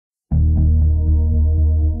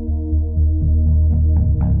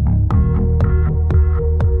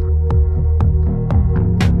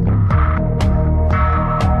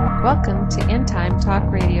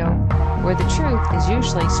truth is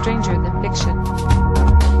usually stranger than fiction.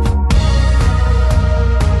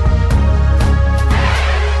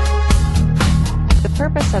 The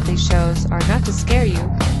purpose of these shows are not to scare you,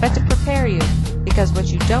 but to prepare you, because what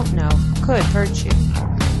you don't know could hurt you.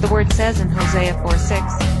 The word says in Hosea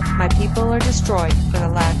 4:6, "My people are destroyed for the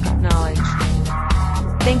lack of knowledge."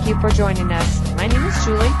 Thank you for joining us. My name is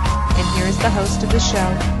Julie, and here is the host of the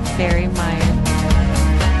show, Barry Meyer.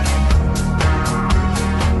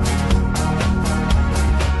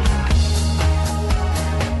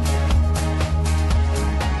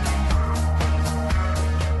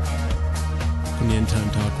 From the End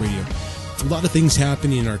Time Talk Radio. A lot of things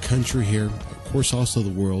happening in our country here, of course also the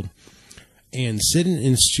world. And sitting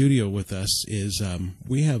in the studio with us is,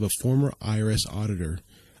 we have a former IRS auditor,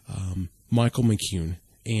 Michael McCune.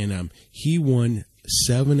 And he won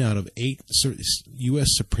 7 out of 8 U.S.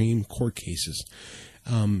 Supreme Court cases.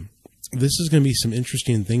 This is going to be some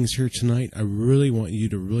interesting things here tonight. I really want you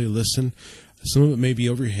to really listen. Some of it may be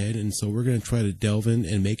over your head, and so we're going to try to delve in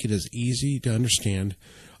and make it as easy to understand.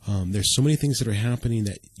 There's so many things that are happening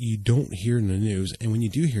that you don't hear in the news, and when you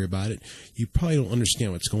do hear about it, you probably don't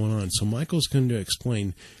understand what's going on. So Michael's going to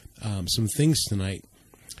explain some things tonight.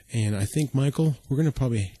 And I think, Michael, we're going to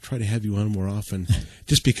probably try to have you on more often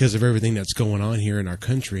just because of everything that's going on here in our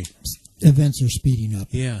country. Events are speeding up.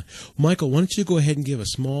 Yeah. Michael, why don't you go ahead and give a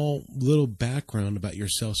small little background about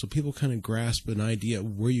yourself so people kind of grasp an idea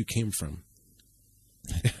of where you came from.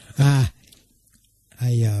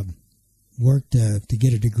 I worked to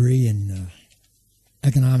get a degree in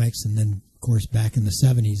economics, and then, of course, back in the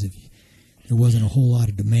 70s, there wasn't a whole lot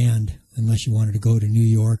of demand unless you wanted to go to New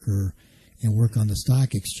York and work on the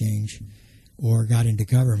stock exchange, or got into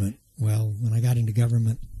government. Well, when I got into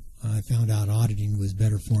government, I found out auditing was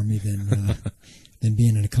better for me than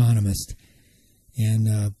being an economist.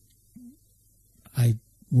 And I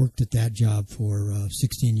worked at that job for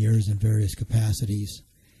 16 years in various capacities.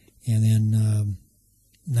 And then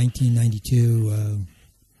 1992,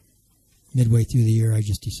 midway through the year, I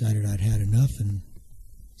just decided I'd had enough and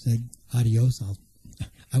said, adios.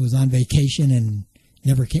 I was on vacation and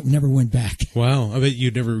never went back. Wow, I bet you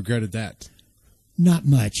never regretted that. Not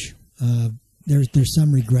much. There's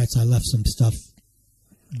some regrets. I left some stuff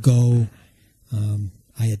go.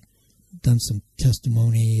 I had done some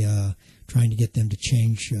testimony trying to get them to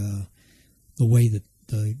change the way that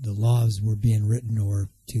the laws were being written, or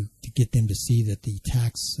to get them to see that the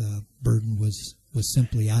tax burden was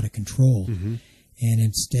simply out of control. Mm-hmm. And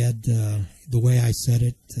instead, the way I said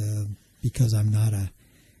it, because I'm not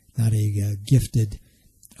a gifted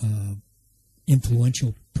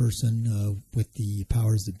influential person with the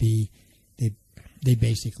powers that be, they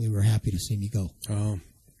basically were happy to see me go. Oh,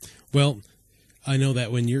 well, I know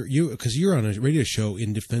that when because you're on a radio show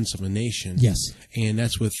in defense of a nation. Yes, and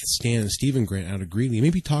that's with Stan and Stephen Grant out of Greeley.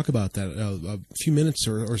 Maybe talk about that a few minutes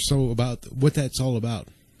or so about what that's all about.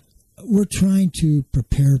 We're trying to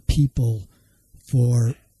prepare people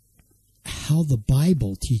for how the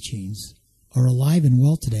Bible teachings are alive and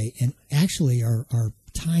well today, and actually are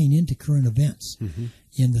tying into current events. Mm-hmm.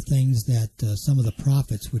 In the things that some of the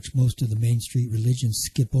prophets, which most of the Main Street religions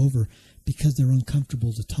skip over because they're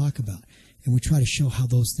uncomfortable to talk about. And we try to show how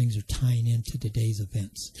those things are tying into today's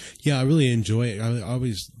events. Yeah, I really enjoy it.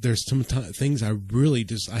 There's some things I really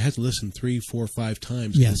I had to listen 3, 4, 5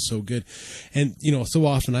 times. Yes. It's so good. And, so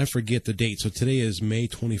often I forget the date. So today is May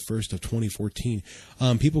 21st of 2014.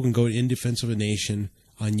 People can go to In Defense of a Nation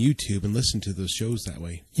on YouTube and listen to those shows that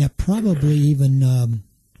way. Yeah, probably even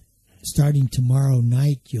starting tomorrow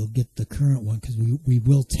night, you'll get the current one, because we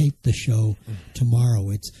will tape the show tomorrow.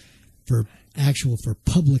 It's for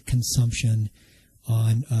public consumption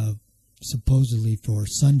on supposedly for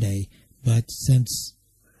Sunday, but since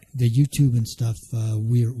the YouTube and stuff,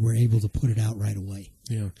 we're able to put it out right away.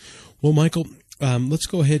 Yeah. Well, Michael, let's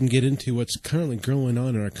go ahead and get into what's currently going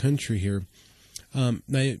on in our country here. Now,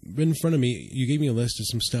 in front of me, you gave me a list of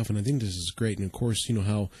some stuff, and I think this is great. And of course,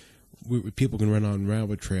 how people can run on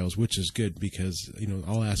rabbit trails, which is good, because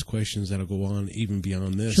I'll ask questions that'll go on even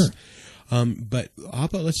beyond this. Sure. But how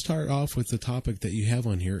about let's start off with the topic that you have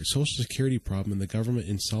on here: Social Security problem and the government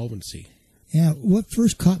insolvency. Yeah, what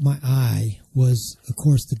first caught my eye was, of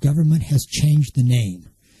course, the government has changed the name.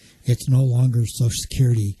 It's no longer Social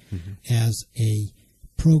Security as a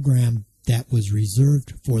program that was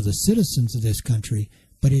reserved for the citizens of this country,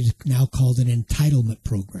 but it is now called an entitlement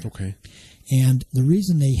program. Okay. And the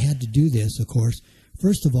reason they had to do this, of course,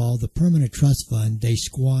 first of all, the permanent trust fund, they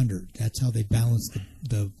squandered. That's how they balanced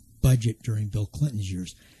the budget during Bill Clinton's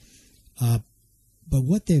years. But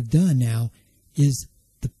what they've done now is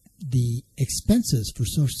the expenses for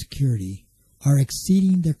Social Security are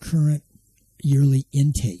exceeding their current yearly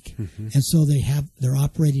intake. And so they're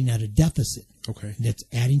operating at a deficit. Okay. That's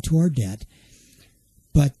adding to our debt.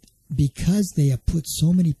 But because they have put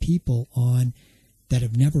so many people on that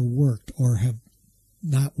have never worked or have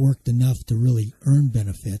not worked enough to really earn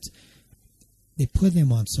benefits, they put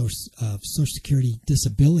them on Social Security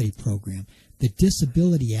disability program. The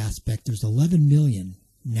disability aspect, there's 11 million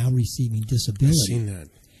now receiving disability. I've seen that.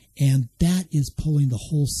 And that is pulling the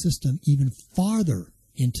whole system even farther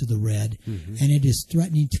into the red, and it is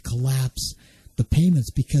threatening to collapse the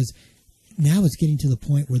payments, because now it's getting to the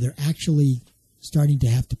point where they're actually starting to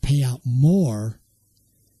have to pay out more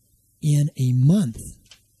in a month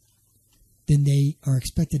than they are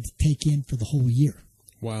expected to take in for the whole year.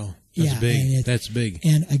 Wow. That's big. That's big.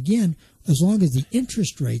 And again, as long as the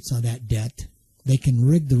interest rates on that debt, they can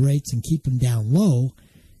rig the rates and keep them down low,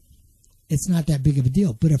 it's not that big of a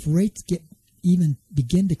deal. But if rates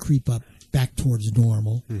begin to creep up back towards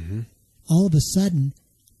normal, all of a sudden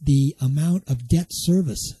the amount of debt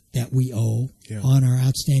service that we owe on our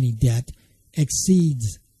outstanding debt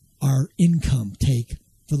exceeds our income take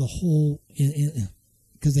for the whole,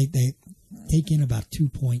 because they take in about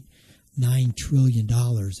 $2.9 trillion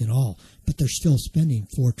in all, but they're still spending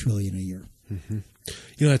 $4 trillion a year.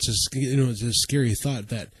 It's a scary thought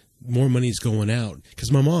that more money is going out.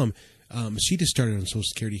 Because my mom, she just started on Social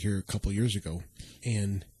Security here a couple of years ago,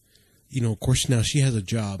 and of course now she has a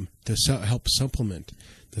job to help supplement.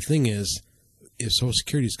 The thing is, if Social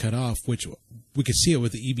Security is cut off, which we could see it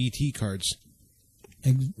with the EBT cards.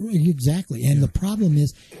 Exactly. And the problem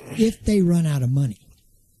is, if they run out of money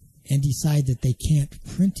and decide that they can't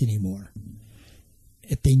print anymore,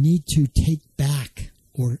 if they need to take back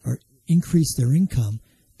or increase their income,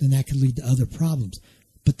 then that could lead to other problems.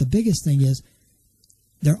 But the biggest thing is,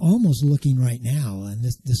 they're almost looking right now, and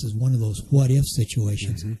this is one of those what-if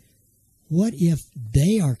situations. What if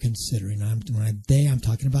they are considering, when I'm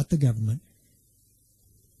talking about the government,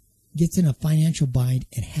 gets in a financial bind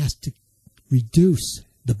and has to reduce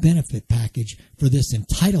the benefit package for this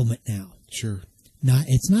entitlement now? Sure. Now,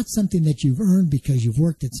 it's not something that you've earned because you've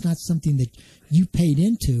worked. It's not something that you paid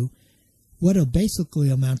into. What it'll basically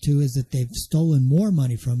amount to is that they've stolen more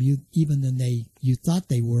money from you even than you thought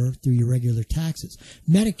they were through your regular taxes.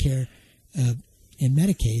 Medicare and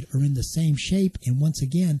Medicaid are in the same shape, and once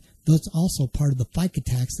again, that's also part of the FICA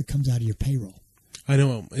tax that comes out of your payroll. I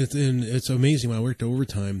know. It's amazing. When I worked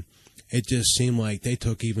overtime, it just seemed like they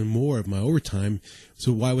took even more of my overtime.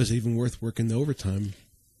 So why was it even worth working the overtime?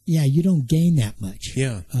 Yeah, you don't gain that much.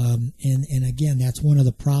 Yeah. And again, that's one of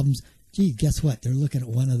the problems. Gee, guess what? They're looking at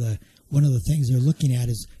one of the things they're looking at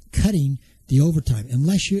is cutting the overtime.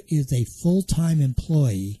 Unless you is a full-time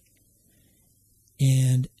employee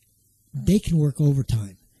and they can work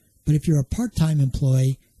overtime. But if you're a part-time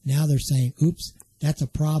employee, now they're saying, oops, that's a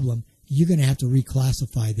problem. You're going to have to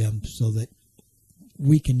reclassify them so that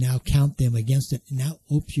we can now count them against it. And now,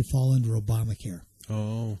 oops, you fall under Obamacare.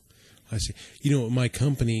 Oh, I see. My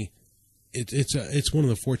company, it's one of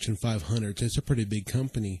the Fortune 500. It's a pretty big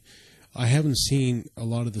company. I haven't seen a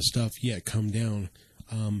lot of the stuff yet come down.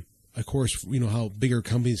 Of course, how bigger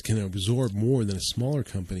companies can absorb more than a smaller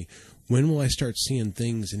company. When will I start seeing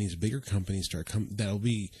things in these bigger companies that'll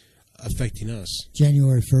be affecting us?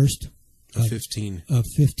 January 1st. Of 15. Of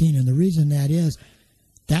 15. And the reason that is,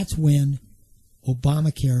 that's when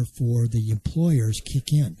Obamacare for the employers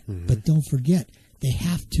kick in. But don't forget, they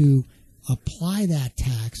have to apply that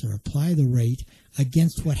tax or apply the rate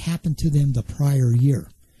against what happened to them the prior year.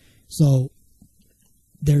 So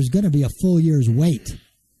there's going to be a full year's wait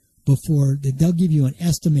before they'll give you an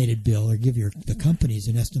estimated bill, or give the companies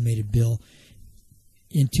an estimated bill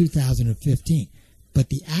in 2015. But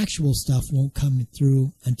the actual stuff won't come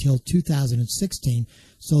through until 2016,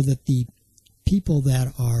 so that the people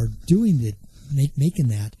that are doing making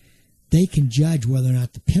that, they can judge whether or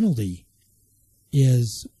not the penalty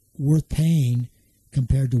is worth paying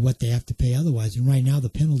compared to what they have to pay otherwise. And right now the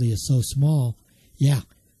penalty is so small,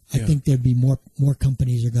 I think there'd be more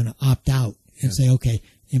companies are going to opt out and say, okay,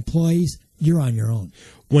 employees, you're on your own.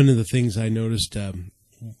 One of the things I noticed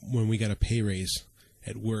when we got a pay raise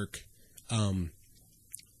at work,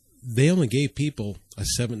 they only gave people a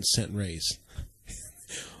 7-cent raise.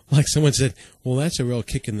 Like someone said, well, that's a real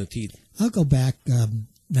kick in the teeth. I'll go back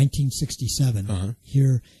 1967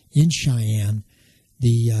 here in Cheyenne.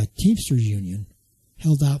 The Teamsters Union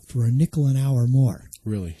held out for a nickel an hour more.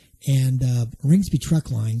 Really? And Ringsby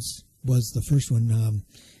Truck Lines was the first one.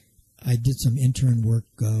 I did some intern work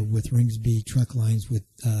with Ringsby Truck Lines with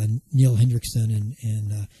Neil Hendrickson,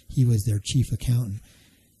 and he was their chief accountant.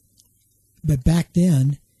 But back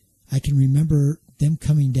then, I can remember them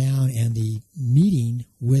coming down and the meeting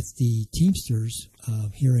with the Teamsters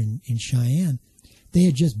here in Cheyenne, they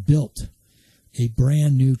had just built a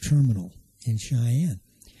brand new terminal in Cheyenne.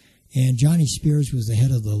 And Johnny Spears was the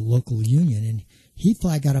head of the local union, and he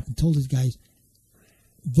got up and told his guys,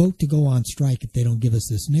 vote to go on strike if they don't give us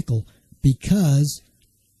this nickel, because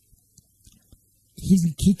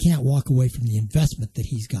he can't walk away from the investment that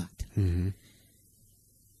he's got. Mm-hmm.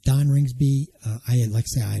 Don Ringsby, I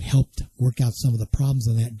had helped work out some of the problems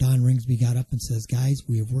on that. Don Ringsby got up and says, guys,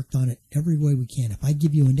 we have worked on it every way we can. If I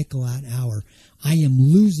give you a nickel an hour, I am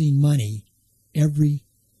losing money every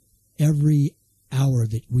hour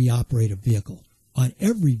that we operate a vehicle. On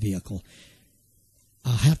every vehicle,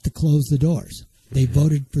 I'll have to close the doors. They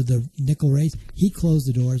voted for the nickel raise. He closed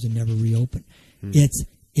the doors and never reopened. Mm-hmm.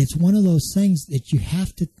 It's one of those things that you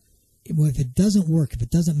have to, if it doesn't work, if it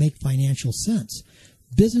doesn't make financial sense,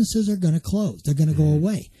 businesses are going to close. They're going to go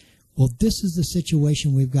away. Well, this is the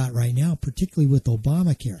situation we've got right now, particularly with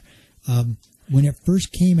Obamacare. When it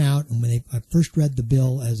first came out, and when I first read the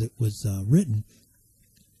bill as it was written,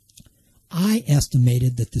 I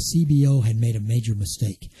estimated that the CBO had made a major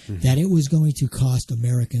mistake, that it was going to cost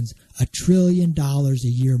Americans $1 trillion a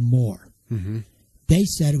year more. Mm-hmm. They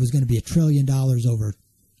said it was going to be $1 trillion over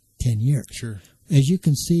 10 years. Sure. As you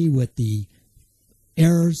can see with the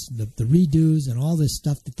errors, the redos, and all this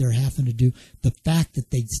stuff that they're having to do, the fact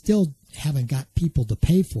that they still haven't got people to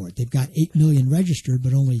pay for it. They've got 8 million registered,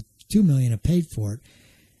 but only 2 million have paid for it.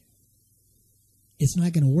 It's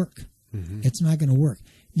not going to work. Mm-hmm. It's not going to work.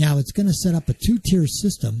 Now, it's going to set up a two-tier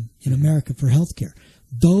system in America for health care.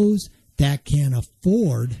 Those that can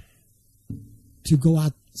afford to go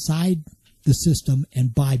outside the system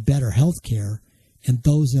and buy better health care, and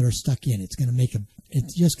those that are stuck in. It's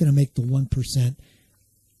just going to make the 1%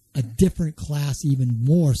 a different class, even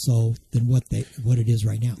more so than what it is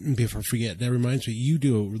right now. Before I forget, that reminds me, you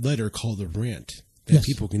do a letter called the Rant that yes.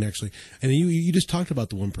 people can actually, and you just talked about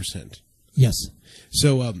the 1%. Yes.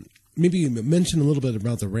 So maybe mention a little bit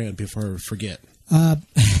about the Rant before I forget.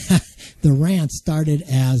 The Rant started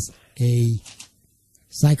as a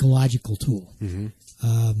psychological tool. Mm-hmm.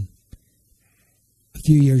 A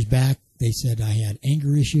few years back, they said I had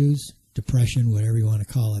anger issues, depression, whatever you want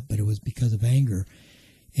to call it, but it was because of anger.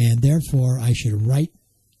 And therefore, I should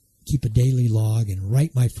keep a daily log and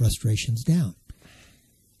write my frustrations down.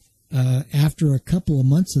 After a couple of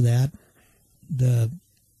months of that, the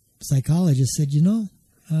psychologist said,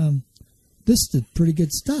 this is pretty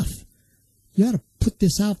good stuff. You ought to put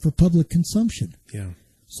this out for public consumption. Yeah.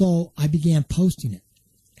 So I began posting it.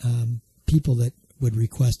 People that would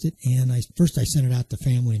request it, and I sent it out to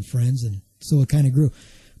family and friends, and so it kind of grew.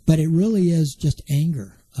 But it really is just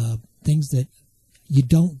anger, things that you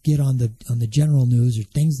don't get on the general news, or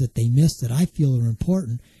things that they miss that I feel are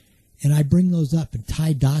important, and I bring those up and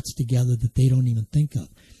tie dots together that they don't even think of.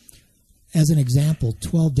 As an example,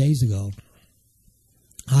 12 days ago,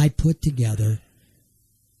 I put together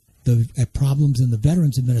the problems in the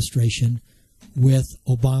Veterans Administration with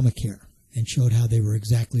Obamacare and showed how they were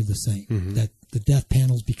exactly the same. Mm-hmm. That the death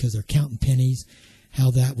panels, because they're counting pennies,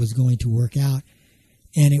 how that was going to work out.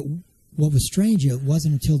 And what was strange, it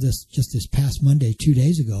wasn't until this past Monday, 2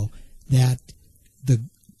 days ago, that the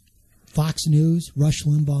Fox News, Rush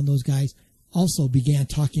Limbaugh, and those guys also began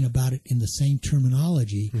talking about it in the same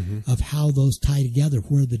terminology of how those tie together,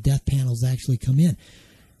 where the death panels actually come in.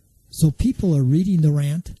 So people are reading the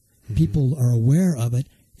Rant. People are aware of it.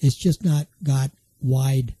 It's just not got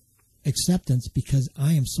wide acceptance because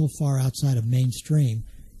I am so far outside of mainstream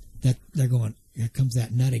that they're going, here comes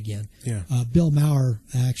that nut again. Yeah. Bill Maher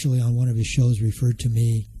actually on one of his shows referred to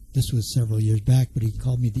me, this was several years back, but he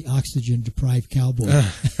called me the oxygen-deprived cowboy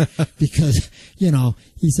because,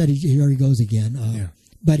 he said here he goes again. Yeah.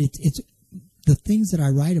 But it's the things that I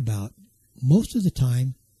write about, most of the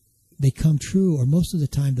time they come true, or most of the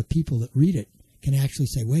time the people that read it can actually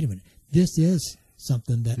say, wait a minute, this is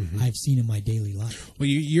something that I've seen in my daily life. Well,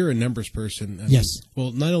 you're a numbers person. Yes.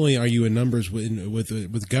 Well, not only are you in numbers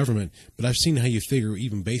with government, but I've seen how you figure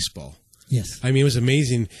even baseball. Yes. I mean, it was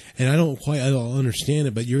amazing, and I don't understand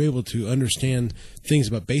it, but you're able to understand things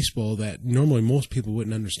about baseball that normally most people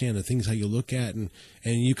wouldn't understand, the things how you look at, and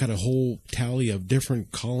you got a whole tally of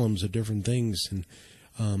different columns of different things. And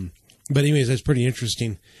but anyways, that's pretty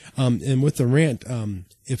interesting. And with the Rant,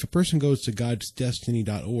 if a person goes to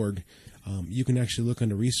godsdestiny.org, you can actually look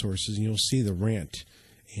under resources, and you'll see the Rant,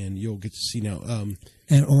 and you'll get to see now.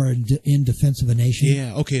 Or in Defense of a Nation.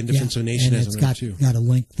 Yeah, okay, in Defense of a Nation and has it's too. got a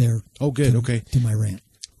link there. Oh, good, okay. To my Rant.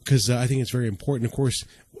 Because I think it's very important. Of course,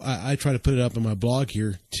 I try to put it up on my blog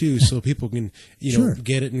here too, so people can Sure.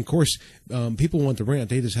 get it. And of course, people want the rant;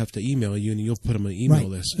 they just have to email you, and you'll put them on an email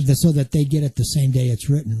list so that they get it the same day it's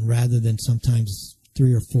written, rather than sometimes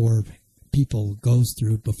 3 or 4 people goes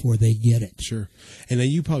through before they get it. Sure. And then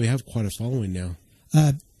you probably have quite a following now.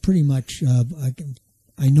 Pretty much.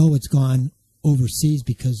 I know it's gone overseas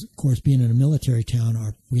because, of course, being in a military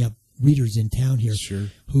town, we have readers in town here Sure.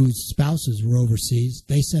 whose spouses were overseas.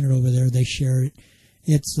 They send it over there. They share it.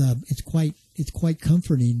 It's quite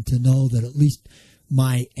comforting to know that at least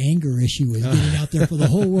my anger issue is getting out there for the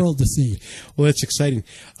whole world to see. Well, that's exciting.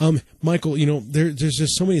 Michael, there's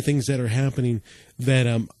just so many things that are happening that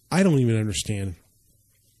I don't even understand.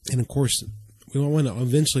 And, of course, we want to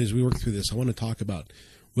eventually, as we work through this, I want to talk about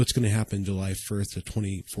what's going to happen July 1st of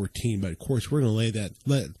 2014. But, of course, we're going to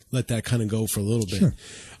let that kind of go for a little bit.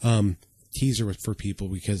 Sure. Teaser for people,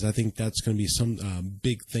 because I think that's going to be some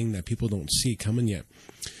big thing that people don't see coming yet.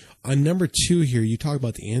 On number 2 here, you talk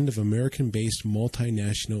about the end of American-based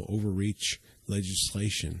multinational overreach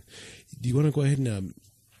legislation. Do you want to go ahead and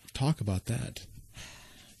talk about that?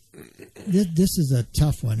 This is a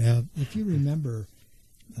tough one. If you remember,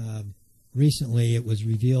 recently it was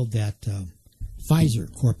revealed that Pfizer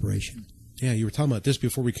Corporation. Yeah, you were talking about this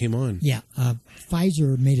before we came on. Yeah,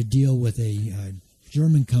 Pfizer made a deal with a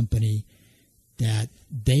German company that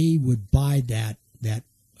they would buy a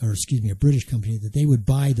British company, that they would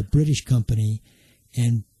buy the British company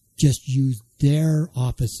and just use their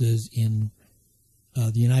offices in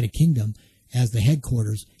the United Kingdom as the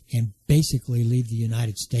headquarters, and basically leave the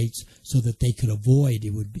United States so that they could avoid it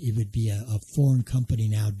would be a foreign company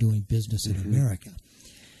now doing business in America.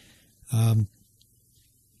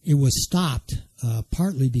 It was stopped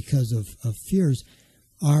partly because of fears.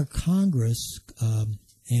 Our Congress and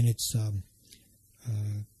it's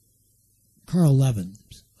Carl Levin,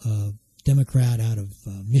 Democrat out of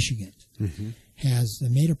Michigan, has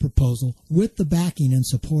made a proposal with the backing and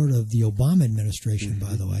support of the Obama administration,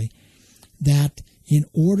 by the way, that in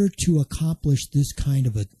order to accomplish this kind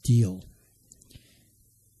of a deal,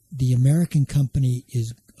 the American company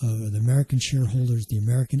is the American shareholders, the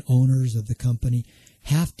American owners of the company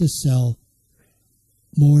have to sell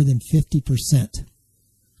more than 50%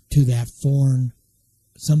 to that foreign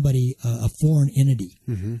a foreign entity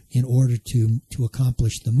in order to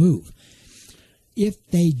accomplish the move. If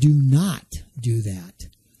they do not do that,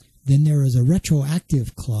 then there is a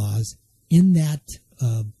retroactive clause in that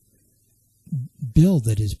bill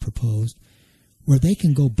that is proposed where they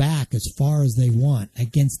can go back as far as they want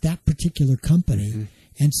against that particular company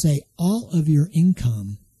and say all of your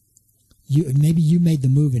income, maybe you made the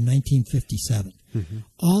move in 1957,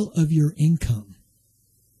 all of your income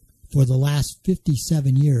for the last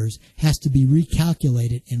 57 years has to be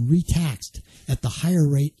recalculated and retaxed at the higher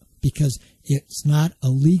rate because it's not a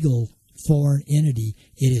legal foreign entity.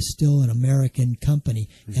 It is still an American company,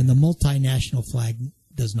 and the multinational flag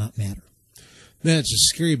does not matter. That's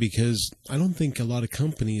scary because I don't think a lot of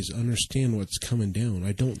companies understand what's coming down.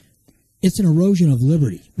 It's an erosion of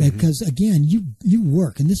liberty because, again, you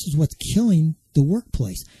work, and this is what's killing the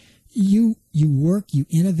workplace. You work, you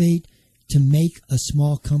innovate to make a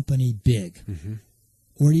small company big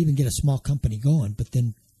or even get a small company going, but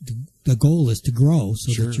then the goal is to grow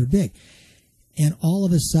so that you're big. And all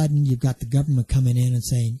of a sudden, you've got the government coming in and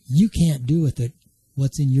saying, you can't do with it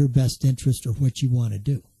what's in your best interest or what you want to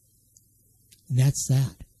do. And that's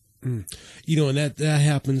sad. And that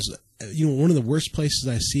happens. One of the worst places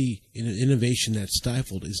I see in an innovation that's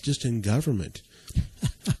stifled is just in government.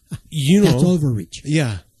 That's overreach.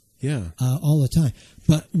 Yeah. All the time.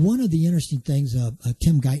 But one of the interesting things,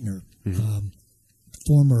 Tim Geithner,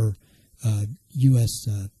 former U.S.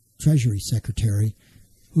 Treasury Secretary,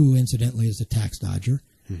 who incidentally is a tax dodger.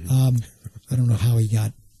 I don't know how he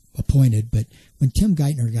got appointed, but when Tim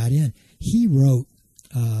Geithner got in, he wrote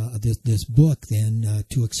this book then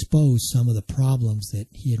to expose some of the problems that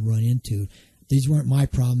he had run into. These weren't my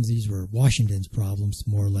problems; these were Washington's problems,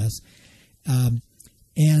 more or less.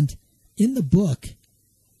 And in the book,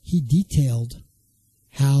 he detailed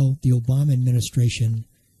how the Obama administration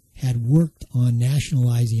had worked on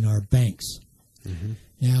nationalizing our banks.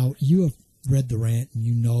 Now, you have read the rant, and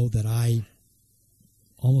you know that I,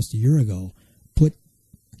 almost a year ago, put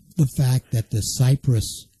the fact that the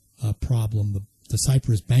Cyprus problem, the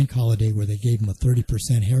Cyprus bank holiday where they gave them a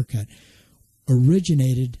 30% haircut,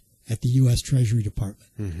 originated at the U.S. Treasury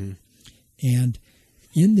Department. And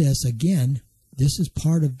in this, again, this is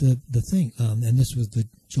part of the thing, and this was the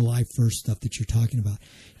July 1st stuff that you're talking about.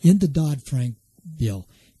 In the Dodd-Frank bill,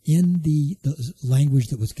 in the language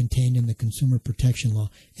that was contained in the Consumer Protection Law,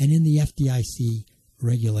 and in the FDIC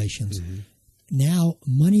regulations, now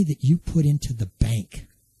money that you put into the bank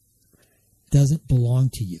doesn't belong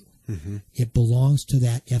to you. Mm-hmm. It belongs to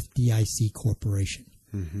that FDIC corporation,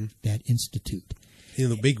 Mm-hmm. that institute. You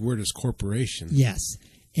know, the big word is corporation. Yes.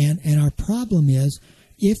 And our problem is,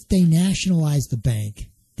 if they nationalize the bank,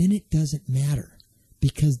 then it doesn't matter,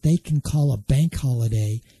 because they can call a bank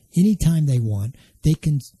holiday anytime they want. They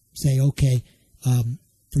can say, okay,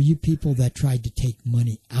 for you people that tried to take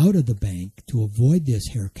money out of the bank to avoid this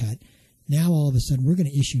haircut, now all of a sudden we're going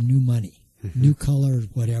to issue new money, Mm-hmm. new color,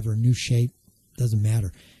 whatever, new shape, doesn't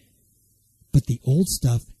matter. But the old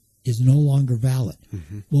stuff is no longer valid.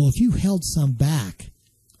 Mm-hmm. Well, if you held some back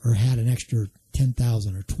or had an extra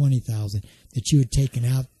 $10,000 or $20,000 that you had taken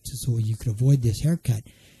out so you could avoid this haircut,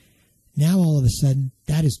 now all of a sudden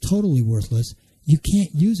that is totally worthless. You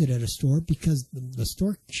can't use it at a store because the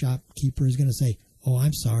store shopkeeper is going to say, oh,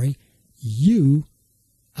 I'm sorry,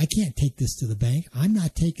 I can't take this to the bank. I'm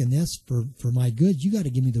not taking this for my goods. You got to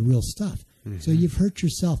give me the real stuff. Mm-hmm. So you've hurt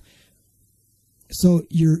yourself. So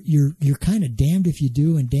you're kind of damned if you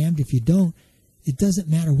do and damned if you don't. It doesn't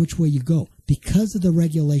matter which way you go, because of the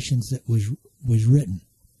regulations that was written,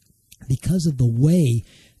 because of the way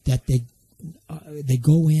that they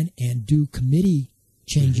go in and do committee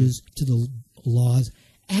changes to the laws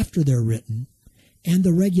after they're written, and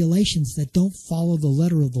the regulations that don't follow the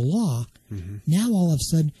letter of the law. Mm-hmm. Now all of a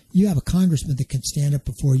sudden you have a congressman that can stand up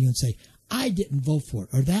before you and say, I didn't vote for it,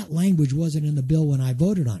 or that language wasn't in the bill when I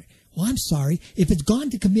voted on it. Well, I'm sorry. If it's gone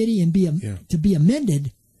to committee and to be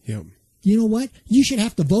amended, Yep. you know what? You should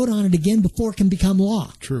have to vote on it again before it can become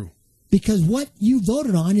law. True. Because what you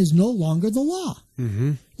voted on is no longer the law.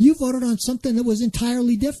 Mm-hmm. You voted on something that was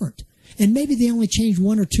entirely different. And maybe they only changed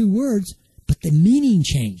one or two words, but the meaning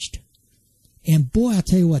changed. And boy, I'll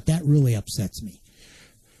tell you what, that really upsets me.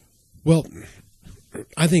 Well,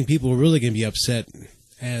 I think people are really going to be upset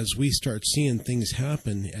as we start seeing things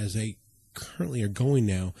happen as they currently are going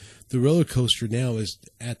now. The roller coaster now is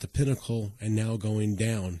at the pinnacle and now going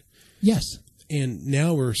down. Yes. And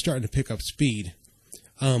now we're starting to pick up speed.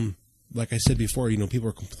 Like I said before, people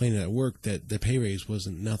are complaining at work that the pay raise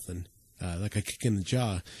wasn't nothing, like a kick in the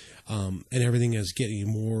jaw, and everything is getting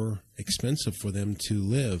more expensive for them to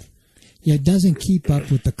live. Yeah, it doesn't keep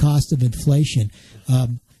up with the cost of inflation.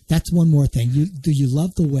 That's one more thing. Do you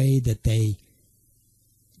love the way that they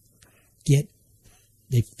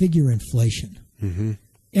figure inflation? Mm-hmm.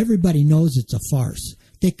 Everybody knows it's a farce.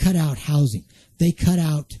 They cut out housing. They cut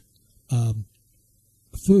out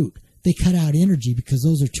food. They cut out energy because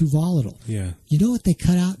those are too volatile. Yeah. You know what they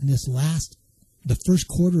cut out in the first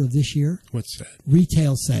quarter of this year? What's that?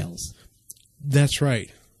 Retail sales. That's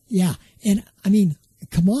right. Yeah. And, I mean,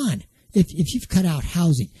 come on. If you've cut out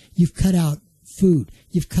housing, you've cut out food,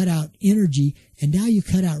 you've cut out energy, and now you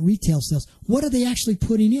cut out retail sales, what are they actually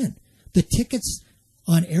putting in? The tickets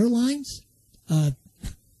on airlines? I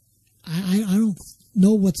don't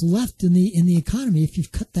know what's left in the economy if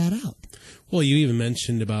you've cut that out. Well, you even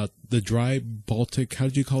mentioned about the dry Baltic. How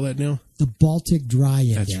did you call that now? The Baltic Dry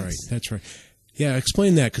Index. That's right. Yeah,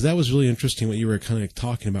 explain that, because that was really interesting what you were kind of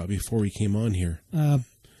talking about before we came on here.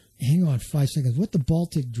 Hang on 5 seconds. What the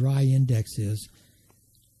Baltic Dry Index is,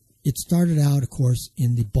 it started out, of course,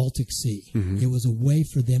 in the Baltic Sea. Mm-hmm. It was a way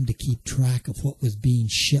for them to keep track of what was being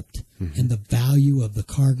shipped and the value of the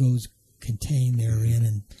cargoes contained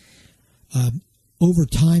therein. And over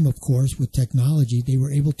time, of course, with technology, they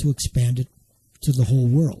were able to expand it to the whole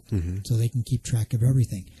world so they can keep track of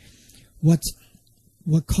everything. What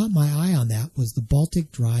caught my eye on that was the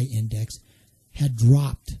Baltic Dry Index had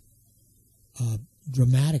dropped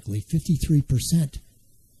dramatically, 53%,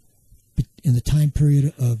 in the time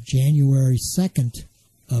period of January 2nd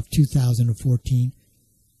of 2014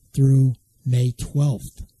 through May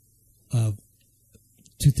 12th of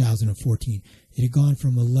 2014. It had gone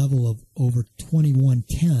from a level of over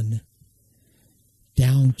 2110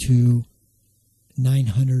 down to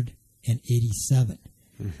 987.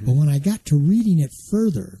 But when I got to reading it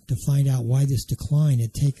further to find out why this decline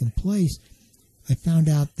had taken place, I found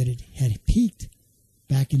out that it had peaked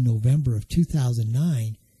back in November of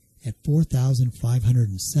 2009 at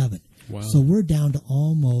 4,507. Wow. So we're down to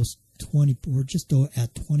almost 20, we're just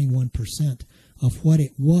at 21% of what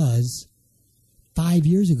it was 5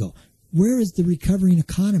 years ago. Where is the recovering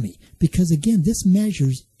economy? Because again, this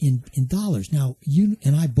measures in dollars. Now, you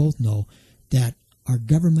and I both know that our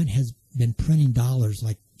government has been printing dollars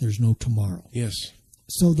like there's no tomorrow. Yes.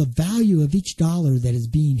 So the value of each dollar that is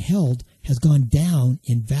being held has gone down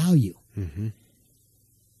in value. Mm-hmm.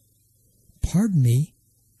 Pardon me,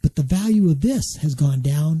 but the value of this has gone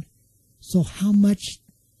down. So how much,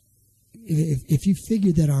 if you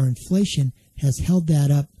figure that our inflation has held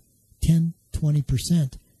that up 10,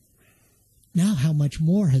 20%. Now, how much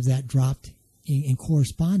more has that dropped in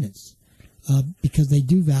correspondence? Because they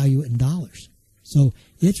do value it in dollars. So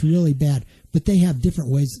it's really bad. But they have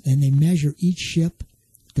different ways, and they measure each ship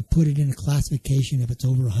to put it in a classification if it's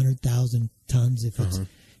over 100,000 tons, if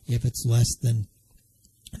it's less than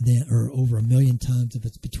or over 1 million tons, if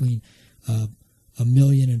it's between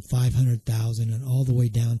 1,000,000 and 500,000, and all the way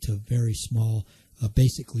down to very small,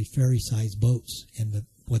 basically ferry-sized boats. And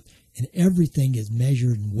and everything is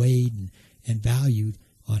measured and weighed and valued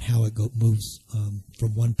on how it moves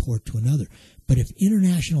from one port to another. But if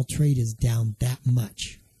international trade is down that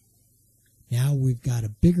much, now we've got a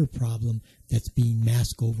bigger problem that's being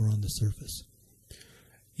masked over on the surface.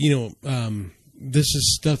 You know, this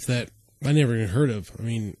is stuff that I never even heard of. I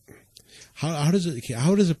mean,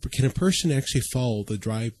 can a person actually follow the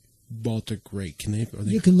dry Baltic rate?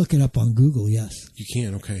 You can look it up on Google. Yes, you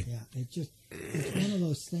can. Okay. Yeah, it's one of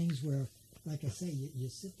those things where, like I say, you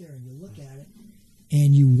sit there and you look at it,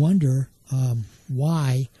 and you wonder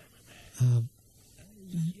why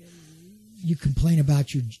you complain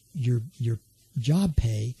about your job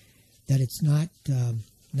pay, that it's not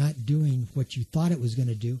doing what you thought it was going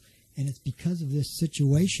to do, and it's because of this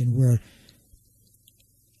situation where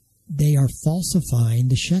they are falsifying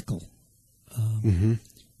the shekel, and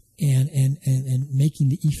making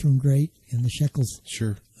the Ephraim great and the shekels,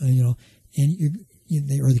 sure, and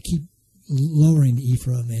they keep lowering the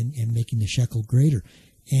Ephraim and making the shekel greater,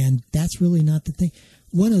 and that's really not the thing.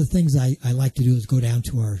 One of the things I like to do is go down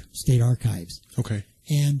to our state archives, okay,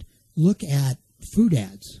 and look at food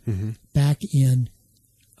ads back in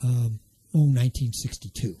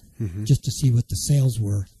 1962, just to see what the sales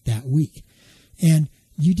were that week. And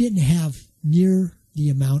you didn't have near the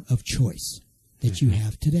amount of choice that you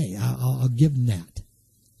have today. I'll give them that.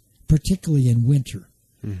 Particularly in winter,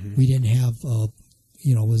 we didn't have, it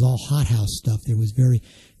was all hothouse stuff. There was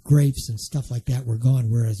grapes and stuff like that were gone,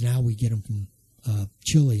 whereas now we get them from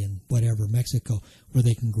Chile and whatever, Mexico, where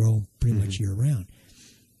they can grow pretty much year round.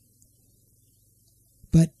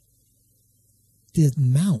 But the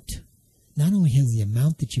amount, not only has the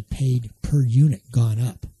amount that you paid per unit gone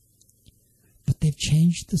up, but they've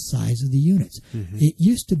changed the size of the units. It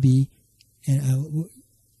used to be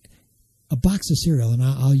a box of cereal, and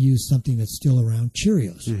I'll use something that's still around,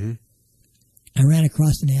 Cheerios. I ran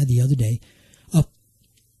across an ad the other day, a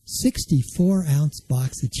 64-ounce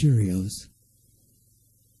box of Cheerios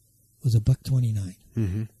was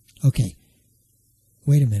 $1.29. Okay,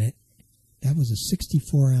 wait a minute. That was a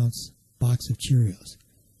 64-ounce box of Cheerios.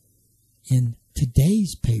 In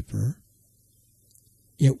today's paper,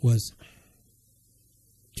 it was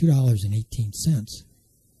 $2.18,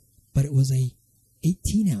 but it was a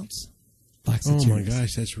 18-ounce box of Cheerios. Oh my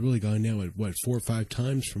gosh, that's really gone down at what, 4 or 5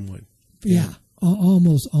 times from what? Yeah,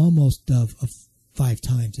 almost 5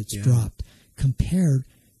 times it's dropped compared,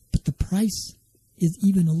 but the price is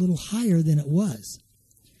even a little higher than it was.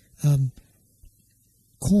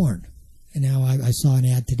 Corn, and now I saw an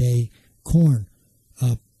ad today. Corn,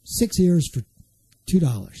 6 ears for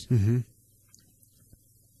 $2.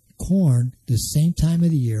 Corn, the same time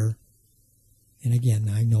of the year, and again,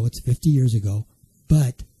 I know it's 50 years ago,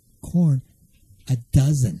 but corn, a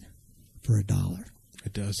dozen for $1. A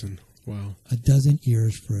dozen. Wow. A dozen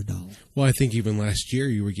ears for $1. Well, I think even last year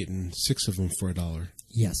you were getting 6 of them for $1.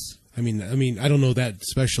 Yes. I mean, I don't know, that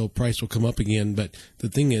special price will come up again, but the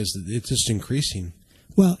thing is, it's just increasing.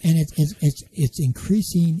 Well, and it's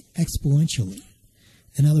increasing exponentially.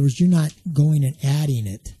 In other words, you're not going and adding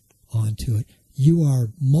it onto it. You are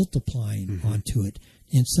multiplying onto it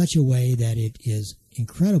in such a way that it is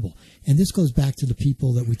incredible. And this goes back to the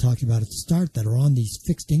people that we talked about at the start that are on these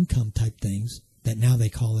fixed income type things that now they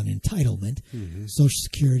call an entitlement, Social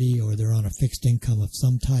Security, or they're on a fixed income of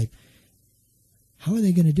some type. How are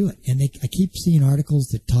they going to do it? And I keep seeing articles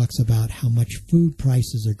that talks about how much food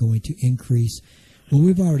prices are going to increase. Well,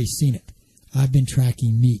 we've already seen it. I've been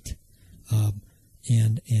tracking meat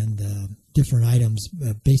and different items,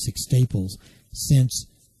 basic staples, since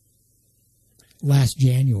last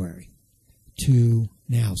January to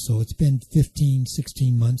now. So it's been 15,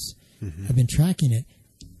 16 months. I've been tracking it.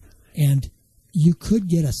 And you could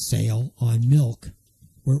get a sale on milk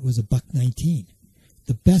where it was $1.19.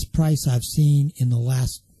 The best price I've seen in the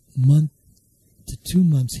last month to 2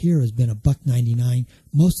 months here has been $1.99.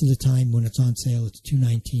 Most of the time when it's on sale, it's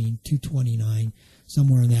 $2.19, $2.29,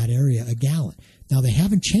 somewhere in that area, a gallon. Now, they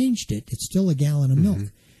haven't changed it. It's still a gallon of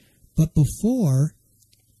milk. But before,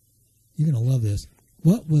 you're going to love this,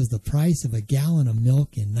 what was the price of a gallon of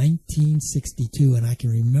milk in 1962? And I can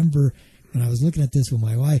remember when I was looking at this with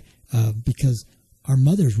my wife, because our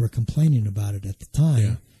mothers were complaining about it at the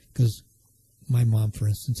time, because my mom, for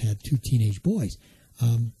instance, had 2 teenage boys,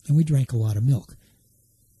 and we drank a lot of milk.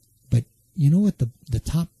 But you know what the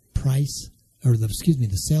top price, or the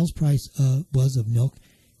sales price was of milk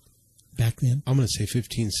back then? I'm going to say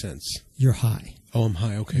 15 cents. You're high. Oh, I'm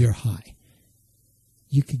high. Okay. You're high.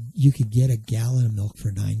 You could get a gallon of milk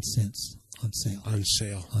for 9 cents on sale. On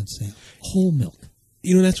sale. Whole milk.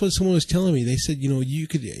 You know, that's what someone was telling me. They said, you know, you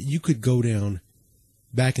could go down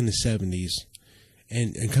back in the 70s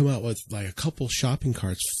and come out with like a couple shopping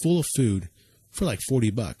carts full of food for like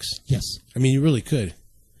 $40. Yes. I mean, you really could.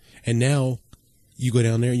 And now you go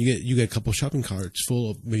down there and you get a couple shopping carts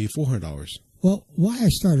full of maybe $400. Well, why I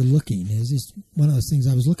started looking is one of those things.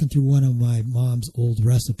 I was looking through one of my mom's old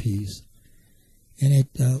recipes, and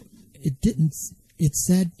it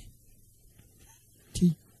said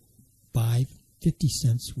to buy 50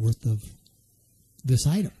 cents worth of this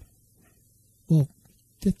item. Well,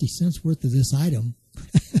 50 cents worth of this item,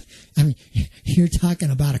 I mean, you're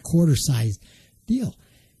talking about a quarter-sized deal.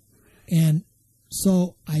 And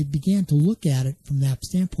so I began to look at it from that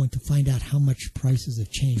standpoint to find out how much prices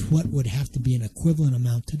have changed, what would have to be an equivalent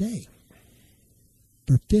amount today.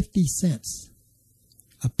 For 50 cents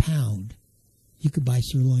a pound, you could buy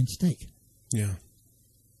sirloin steak. Yeah.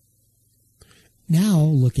 Now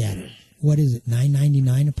look at it. What is it,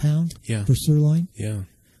 $9.99 a pound for sirloin? Yeah.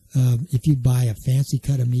 If you buy a fancy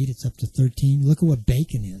cut of meat, it's up to $13. Look at what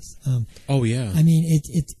bacon is. Oh, yeah. I mean,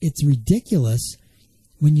 it's ridiculous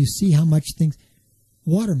when you see how much things...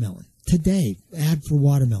 Watermelon. Today, ad for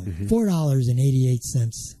watermelon.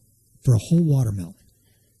 $4.88 for a whole watermelon.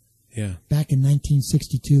 Yeah. Back in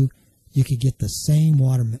 1962, you could get the same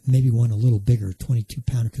watermelon, maybe one a little bigger,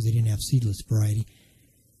 22-pounder, because they didn't have seedless variety.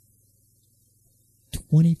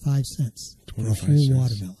 25 cents for a whole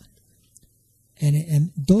watermelon.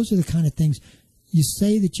 And those are the kind of things, you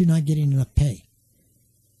say that you're not getting enough pay.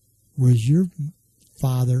 Was your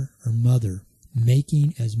father or mother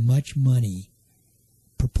making as much money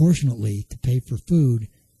proportionately to pay for food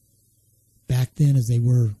back then as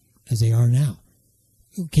they are now?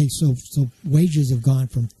 Okay, so wages have gone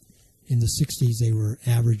from, in the 60s they were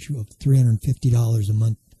average of $350 a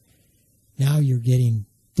month. Now you're getting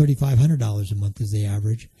 $3,500 a month is the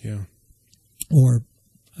average. Yeah. Or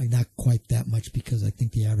not quite that much, because I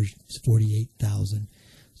think the average is $48,000.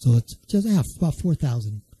 So it's just about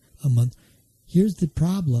 $4,000 a month. Here's the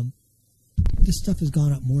problem. This stuff has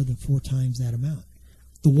gone up more than 4 times that amount.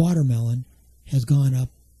 The watermelon has gone up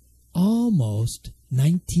almost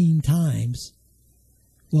 19 times.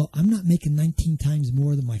 Well, I'm not making 19 times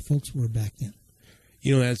more than my folks were back then.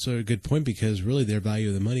 You know, that's a good point, because really their value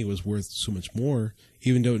of the money was worth so much more,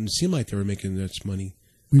 even though it didn't seem like they were making that much money.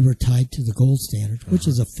 We were tied to the gold standard, which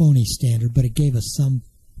is a phony standard, but it gave us some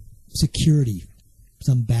security,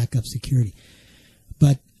 some backup security.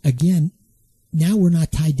 But again, now we're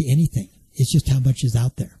not tied to anything. It's just how much is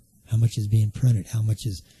out there, how much is being printed, how much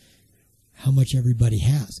everybody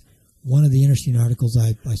has. One of the interesting articles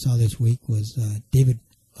I saw this week was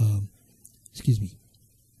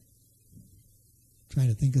trying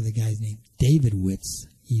to think of the guy's name, David Witz.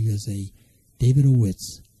 He was David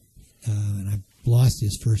Owitz, and I've lost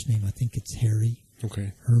his first name. I think it's Harry.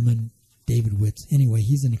 Okay. Herman David Witz. Anyway,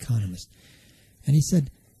 he's an economist. And he said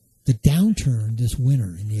the downturn this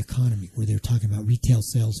winter in the economy, where they're talking about retail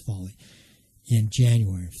sales falling in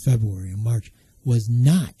January, February, and March, was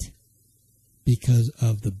not because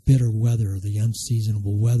of the bitter weather or the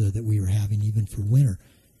unseasonable weather that we were having even for winter,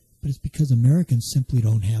 but it's because Americans simply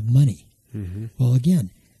don't have money. Mm-hmm. Well,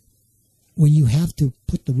 again, when you have to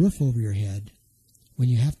put the roof over your head, when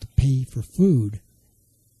you have to pay for food,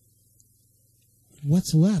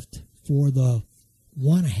 what's left for the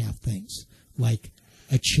want-to-have things, like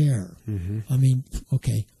a chair? Mm-hmm. I mean,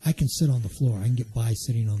 okay, I can sit on the floor. I can get by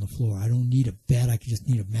sitting on the floor. I don't need a bed. I just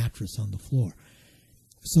need a mattress on the floor.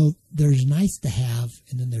 So there's nice to have,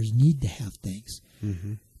 and then there's need to have things.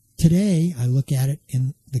 Mm-hmm. Today, I look at it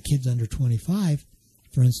in the kids under 25,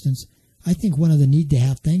 for instance. I think one of the need to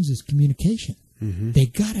have things is communication. Mm-hmm. They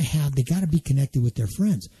gotta be connected with their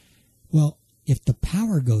friends. Well, if the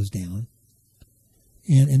power goes down,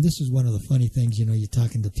 and this is one of the funny things, you're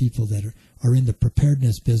talking to people that are in the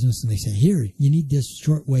preparedness business, and they say, here, you need this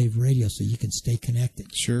shortwave radio so you can stay connected.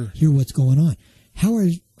 Sure. Hear what's going on. How are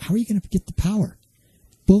you going to get the power?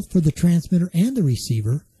 Both for the transmitter and the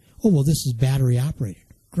receiver. Oh, well, this is battery operated.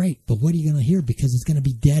 Great, but what are you going to hear? Because it's going to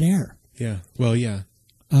be dead air. Yeah, well, yeah.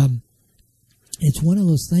 It's one of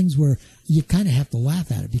those things where you kind of have to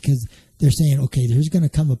laugh at it, because they're saying, okay, there's going to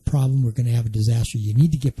come a problem. We're going to have a disaster. You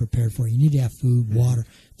need to get prepared for it. You need to have food, water,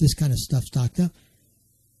 this kind of stuff stocked up.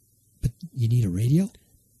 But you need a radio?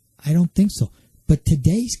 I don't think so. But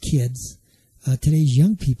today's kids, today's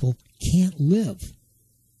young people can't live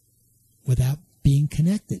without being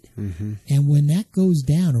connected. Mm-hmm. And when that goes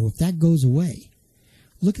down, or if that goes away,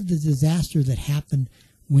 look at the disaster that happened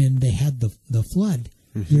when they had the flood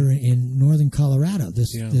here in northern Colorado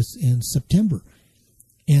this in September.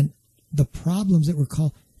 And the problems that were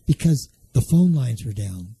caused because the phone lines were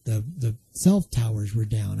down, the cell towers were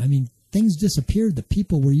down. I mean, things disappeared that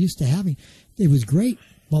people were used to having. It was great.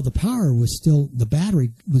 Well, the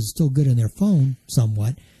battery was still good in their phone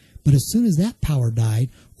somewhat, but as soon as that power died,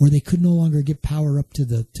 or they could no longer get power up to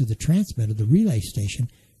the transmitter, the relay station,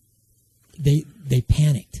 they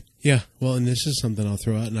panicked. Yeah, well, and this is something I'll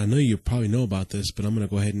throw out, and I know you probably know about this, but I'm going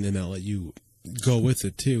to go ahead and then I'll let you go with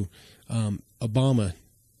it too. Obama,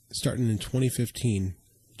 starting in 2015,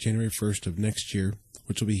 January 1st of next year,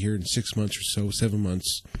 which will be here in 6 months or so, 7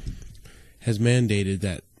 months, has mandated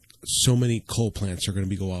that so many coal plants are going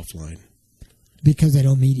to go offline. Because they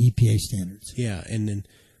don't meet EPA standards. Yeah, and then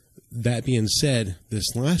that being said,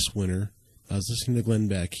 this last winter, I was listening to Glenn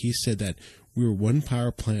Beck. He said that we were one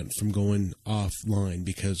power plant from going offline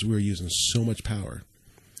because we were using so much power.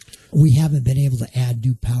 We haven't been able to add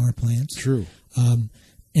new power plants. True.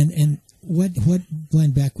 And what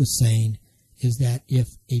Glenn Beck was saying is that if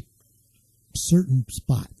a certain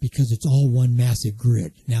spot, because it's all one massive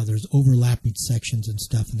grid, now there's overlapping sections and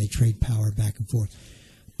stuff, and they trade power back and forth.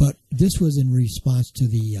 But this was in response to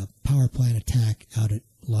the power plant attack out at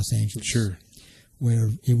Los Angeles. Sure. Where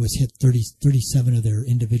it was hit, 37 of their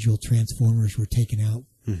individual transformers were taken out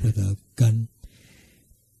with a gun.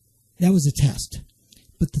 That was a test.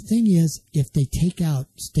 But the thing is, if they take out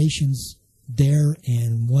stations there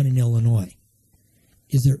and one in Illinois,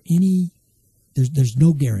 is there any, there's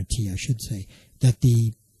no guarantee, I should say, that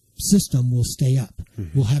the system will stay up.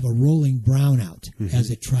 We'll have a rolling brownout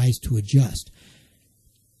as it tries to adjust.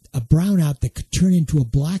 A brownout that could turn into a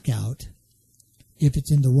blackout if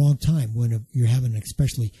it's in the wrong time, when you're having an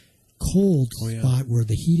especially cold spot where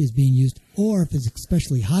the heat is being used, or if it's an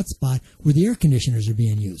especially hot spot where the air conditioners are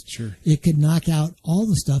being used. Sure. It could knock out all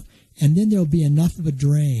the stuff, and then there'll be enough of a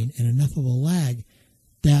drain and enough of a lag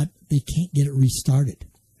that they can't get it restarted.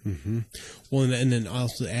 Well, and then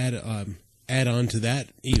also add on to that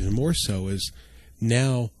even more so is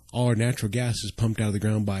now all our natural gas is pumped out of the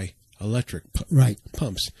ground by electric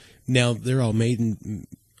pumps. Now they're all made in...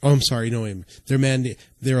 Oh, I'm sorry. No,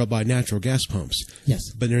 they're all by natural gas pumps. Yes,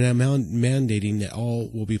 but they're now mandating that all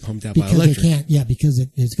will be pumped out because by electric. They can't. Yeah, because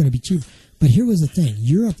it's going to be cheap. But here was the thing: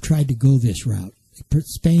 Europe tried to go this route,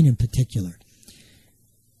 Spain in particular,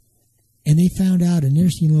 and they found out an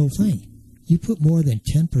interesting little thing. You put more than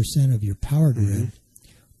 10% of your power grid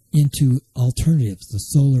into alternatives, the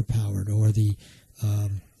solar powered or the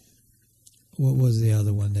what was the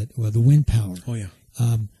other one the wind power. Oh yeah.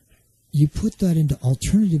 You put that into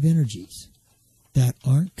alternative energies that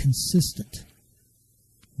aren't consistent,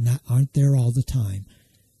 aren't there all the time,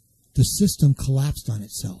 the system collapsed on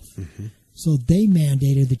itself. So they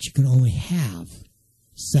mandated that you can only have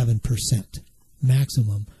 7%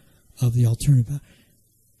 maximum of the alternative.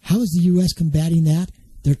 How is the U.S. combating that?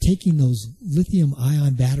 They're taking those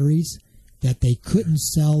lithium-ion batteries that they couldn't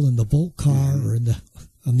sell in the Volt car or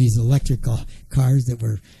on these electric cars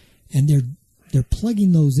and they're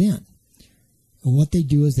plugging those in. And what they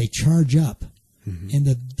do is they charge up. And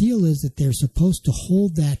the deal is that they're supposed to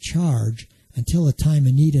hold that charge until a time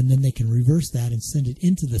of need, and then they can reverse that and send it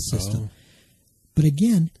into the system. But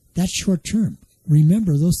again, that's short term.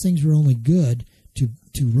 Remember, those things were only good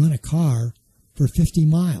to run a car for 50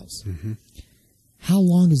 miles. How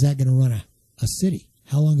long is that going to run a city?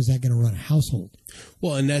 How long is that going to run a household?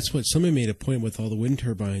 Well, and that's what somebody made a point with all the wind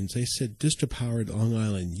turbines. They said just to power Long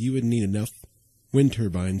Island, you would need enough wind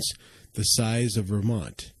turbines the size of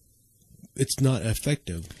Vermont. It's not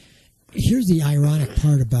effective. Here's the ironic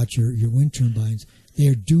part about your wind turbines. They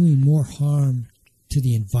are doing more harm to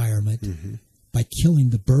the environment by killing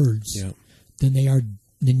the birds than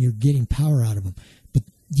you're getting power out of them. But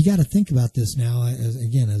you got to think about this now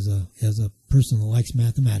as a person that likes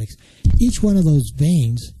mathematics. Each one of those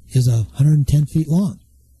vanes is 110 feet long.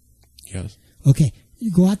 Yes. Okay,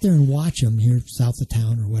 you go out there and watch them here south of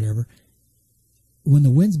town or whatever. When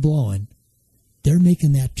the wind's blowing, they're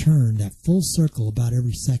making that turn, that full circle about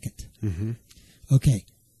every second. Okay,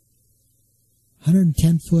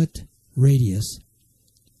 110-foot radius,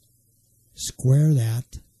 square that,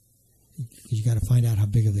 because you got to find out how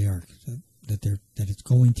big of they are, that it's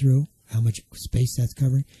going through, how much space that's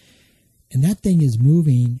covering. And that thing is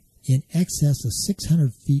moving in excess of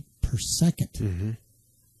 600 feet per second,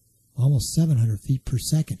 almost 700 feet per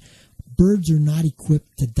second. Birds are not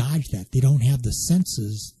equipped to dodge that. They don't have the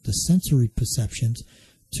senses, the sensory perceptions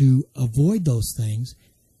to avoid those things,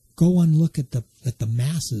 go and look at the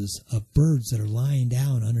masses of birds that are lying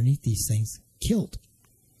down underneath these things, killed.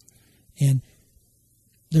 And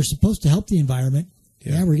they're supposed to help the environment.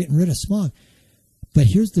 Yeah, we're getting rid of smog. But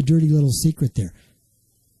here's the dirty little secret there.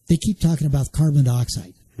 They keep talking about carbon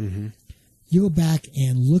dioxide. Mm-hmm. You go back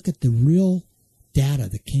and look at the real data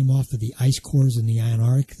that came off of the ice cores in the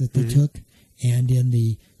Antarctic that they took, and in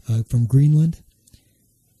the from Greenland.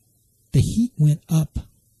 The heat went up.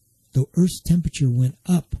 The Earth's temperature went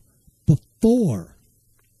up before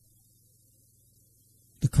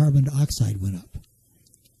the carbon dioxide went up.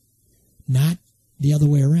 Not the other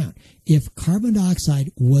way around. If carbon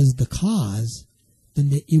dioxide was the cause,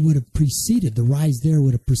 then it would have preceded, the rise there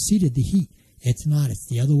would have preceded the heat. It's not. It's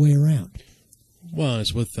the other way around. Well,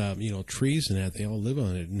 it's with trees and that. They all live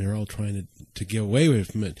on it, and they're all trying to get away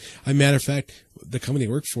with it. As a matter of fact, the company I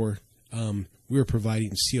work for, we were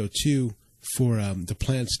providing CO2 for the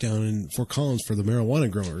plants down in Fort Collins for the marijuana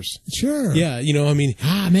growers. Sure. Yeah,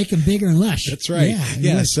 make them bigger and lush. That's right.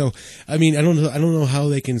 Yeah. So, I don't know how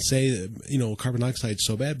they can say that, carbon dioxide is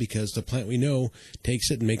so bad, because the plant we know takes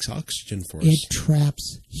it and makes oxygen for us. It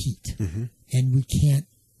traps heat, and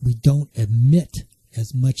we don't emit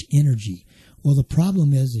as much energy. Well, the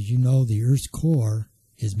problem is, as you know, the Earth's core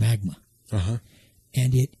is magma,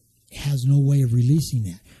 and it has no way of releasing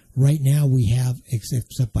that. Right now we have,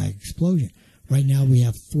 except by explosion, right now we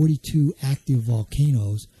have 42 active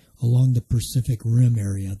volcanoes along the Pacific Rim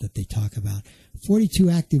area that they talk about. 42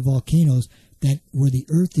 active volcanoes where the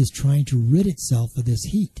Earth is trying to rid itself of this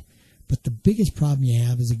heat. But the biggest problem you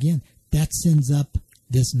have is, again, that sends up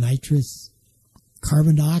this nitrous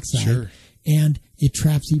carbon dioxide, and it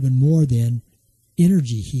traps even more than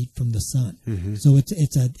energy heat from the sun. So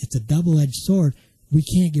it's a double-edged sword. We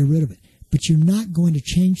can't get rid of it. But you're not going to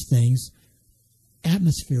change things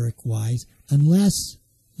atmospheric-wise unless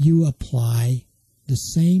you apply the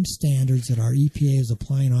same standards that our EPA is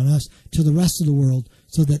applying on us to the rest of the world,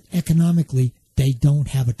 so that economically they don't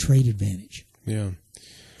have a trade advantage. Yeah.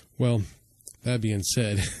 Well, that being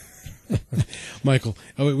said, Michael,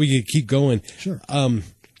 we can keep going. Sure.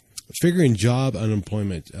 Figuring job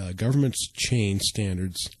unemployment, governments change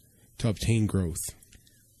standards to obtain growth.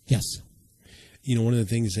 Yes. One of the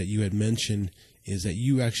things that you had mentioned is that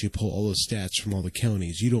you actually pull all the stats from all the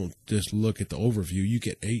counties. You don't just look at the overview. You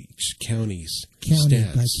get each county's county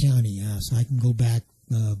stats. By county, yes. I can go back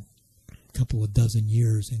a couple of dozen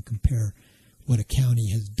years and compare what a county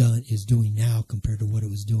is doing now compared to what it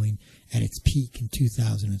was doing at its peak in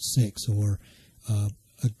 2006, or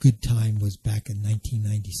a good time was back in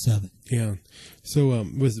 1997. Yeah. So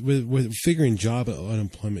with figuring job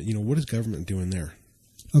unemployment, what is government doing there?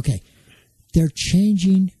 Okay. They're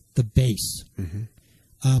changing the base.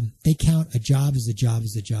 They count a job as a job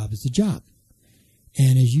as a job as a job.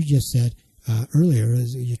 And as you just said earlier,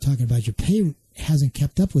 as you're talking about, your pay hasn't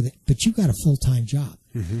kept up with it, but you got a full-time job.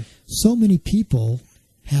 So many people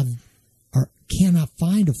cannot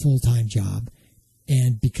find a full-time job,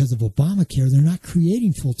 and because of Obamacare, they're not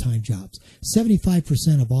creating full-time jobs.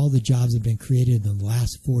 75% of all the jobs that have been created in the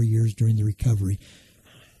last 4 years during the recovery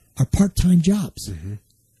are part-time jobs.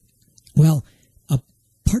 Well, a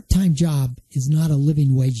part-time job is not a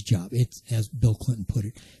living wage job. It's, as Bill Clinton put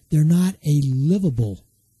it, they're not a livable,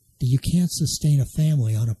 you can't sustain a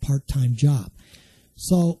family on a part-time job.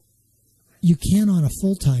 So you can on a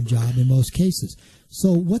full-time job in most cases.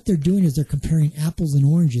 So what they're doing is they're comparing apples and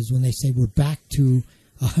oranges when they say we're back to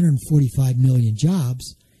 145 million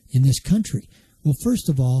jobs in this country. Well, first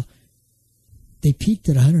of all, they peaked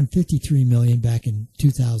at 153 million back in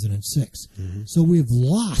 2006. So we've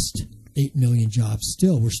lost 8 million jobs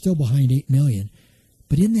still. We're still behind 8 million.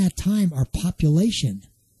 But in that time, our population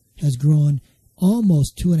has grown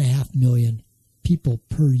almost 2.5 million people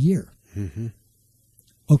per year.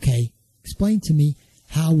 Okay, explain to me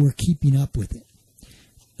how we're keeping up with it.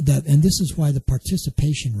 And this is why the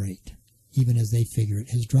participation rate, even as they figure it,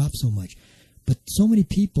 has dropped so much. But so many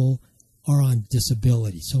people are on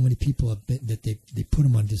disability. So many people have been, that they put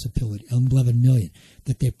them on disability, 11 million,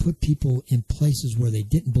 that they put people in places where they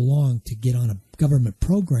didn't belong to get on a government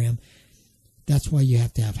program. That's why you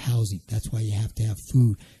have to have housing. That's why you have to have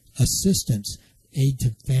food, assistance, aid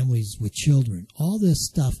to families with children, all this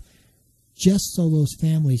stuff, just so those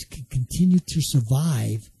families can continue to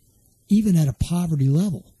survive even at a poverty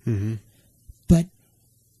level. But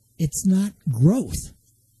it's not growth.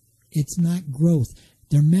 It's not growth.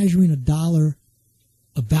 They're measuring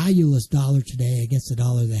a valueless dollar today against a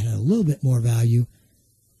dollar that had a little bit more value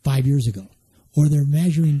 5 years ago. Or they're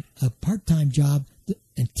measuring a part-time job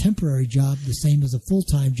and temporary job the same as a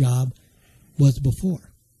full-time job was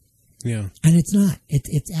before. Yeah. And it's not.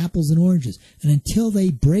 It's apples and oranges. And until they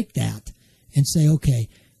break that and say, okay,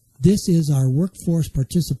 this is our workforce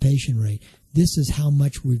participation rate, this is how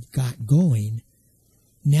much we've got going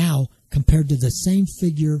now compared to the same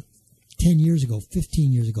figure 10 years ago,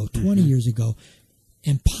 15 years ago, 20 years ago,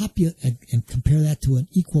 and compare that to an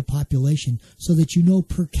equal population so that you know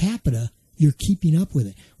per capita you're keeping up with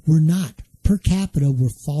it. We're not. Per capita, we're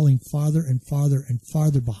falling farther and farther and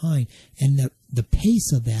farther behind, and the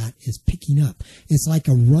pace of that is picking up. It's like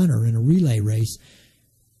a runner in a relay race.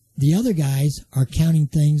 The other guys are counting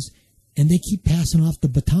things, and they keep passing off the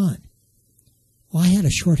baton. Well, I had a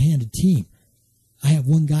shorthanded team. I have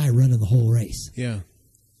one guy running the whole race. Yeah.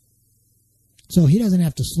 So he doesn't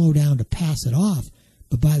have to slow down to pass it off,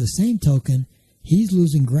 but by the same token, he's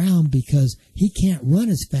losing ground because he can't run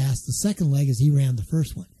as fast the second leg as he ran the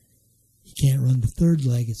first one. He can't run the third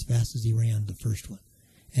leg as fast as he ran the first one.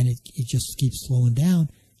 And it just keeps slowing down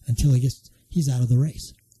until he's out of the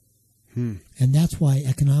race. And that's why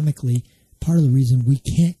economically, part of the reason we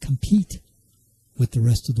can't compete with the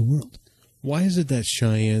rest of the world. Why is it that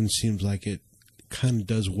Cheyenne seems like it kind of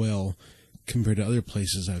does well compared to other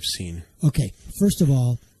places I've seen? Okay, first of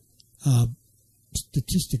all,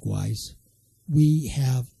 statistic-wise, we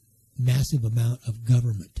have massive amount of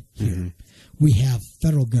government here. We have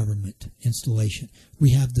federal government installation.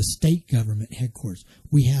 We have the state government headquarters.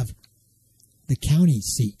 We have the county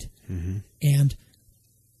seat and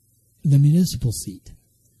the municipal seat.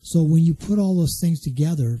 So when you put all those things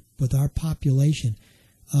together with our population,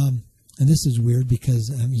 and this is weird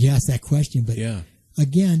because you asked that question, but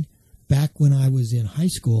again, back when I was in high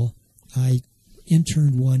school, I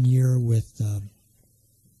interned 1 year with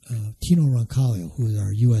Tino Roncalio, who was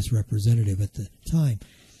our U.S. representative at the time.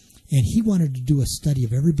 And he wanted to do a study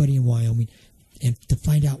of everybody in Wyoming and to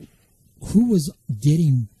find out who was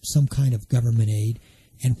getting some kind of government aid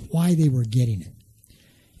and why they were getting it.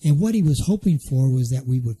 And what he was hoping for was that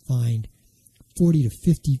we would find 40 to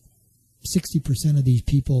 50, 60% of these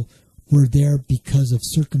people were there because of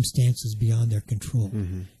circumstances beyond their control.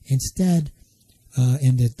 Instead,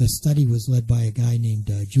 and the study was led by a guy named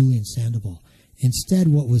Julian Sandoval. Instead,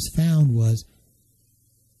 what was found was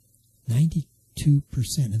 92%.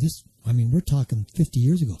 And this, I mean, we're talking 50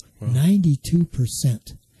 years ago. Wow.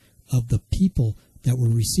 92% of the people that were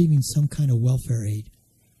receiving some kind of welfare aid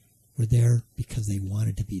were there because they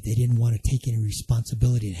wanted to be. They didn't want to take any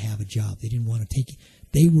responsibility to have a job. They didn't want to take it.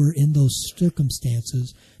 They were in those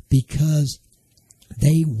circumstances because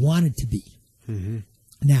they wanted to be.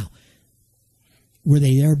 Now, were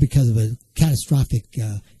they there because of a catastrophic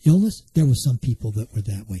illness? There were some people that were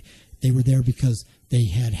that way. They were there because they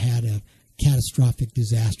had had a catastrophic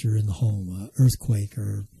disaster in the home, earthquake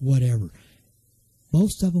or whatever.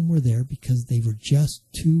 Most of them were there because they were just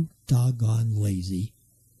too doggone lazy,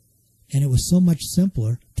 and it was so much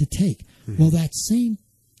simpler to take. Well, that same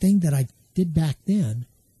thing that I did back then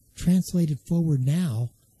translated forward now,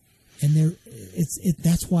 and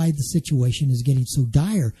that's why the situation is getting so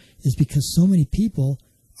dire, is because so many people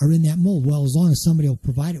are in that mold. Well, as long as somebody will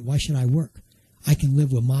provide it, why should I work? I can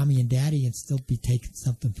live with mommy and daddy and still be taking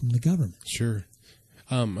something from the government. Sure.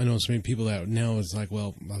 I know so many people that now is like,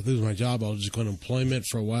 well, I'll lose my job. I'll just go into employment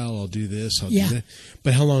for a while. I'll do this. I'll do that.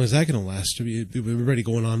 But how long is that going to last? Everybody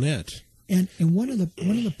going on that. And one of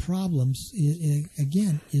the problems is,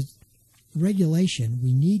 again, is regulation.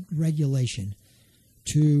 We need regulation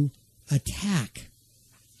to attack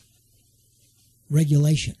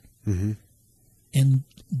regulation and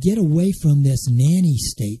get away from this nanny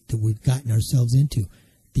state that we've gotten ourselves into.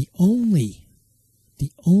 The only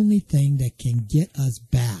thing that can get us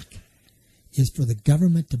back is for the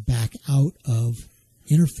government to back out of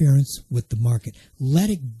interference with the market. Let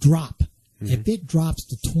it drop. If it drops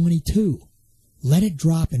to 22, let it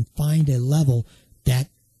drop and find a level that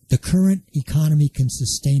the current economy can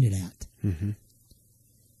sustain it at.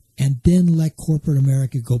 And then let corporate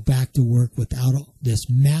America go back to work without this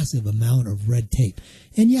massive amount of red tape.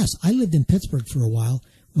 And yes, I lived in Pittsburgh for a while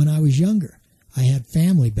when I was younger. I had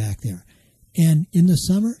family back there. And in the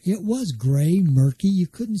summer, it was gray, murky. You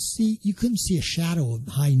couldn't see a shadow of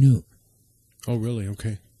high noon. Oh, really?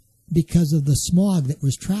 Okay. Because of the smog that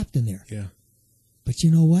was trapped in there. Yeah. But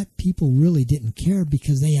you know what? People really didn't care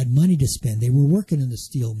because they had money to spend. They were working in the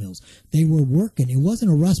steel mills. They were working. It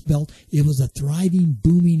wasn't a rust belt. It was a thriving,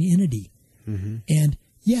 booming entity. And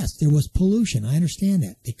yes, there was pollution. I understand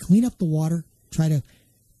that. They clean up the water, try to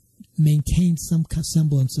maintain some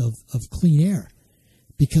semblance of clean air.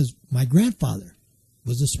 Because my grandfather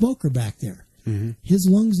was a smoker back there. His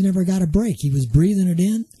lungs never got a break. He was breathing it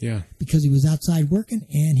in because he was outside working,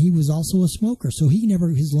 and he was also a smoker. So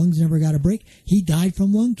his lungs never got a break. He died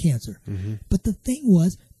from lung cancer. But the thing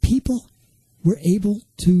was, people were able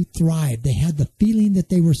to thrive. They had the feeling that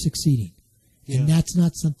they were succeeding. And that's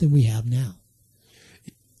not something we have now.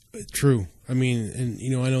 True. I mean, and,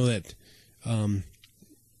 I know that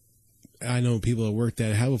I know people at work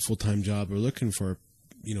that have a full-time job are looking for,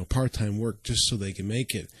 part-time work just so they can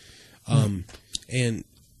make it. And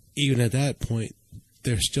even at that point,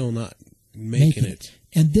 they're still not making it.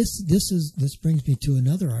 And this brings me to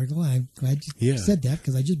another article. I'm glad you said that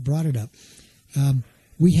because I just brought it up.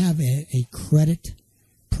 We have a credit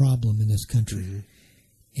problem in this country.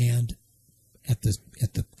 And at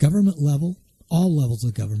the government level, all levels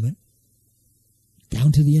of government,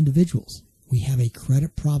 down to the individuals, we have a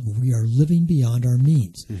credit problem. We are living beyond our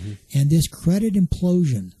means. And this credit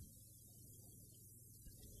implosion,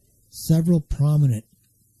 several prominent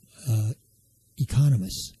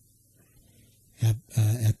economists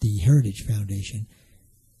at the Heritage Foundation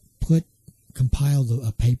compiled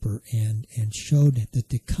a paper and showed that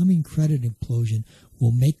the coming credit implosion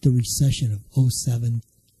will make the recession of 07,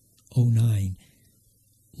 09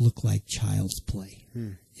 look like child's play,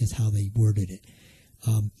 is how they worded it.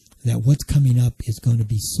 That what's coming up is going to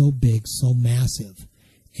be so big, so massive,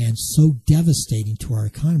 and so devastating to our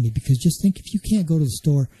economy. Because just think, if you can't go to the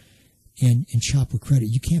store and shop with credit,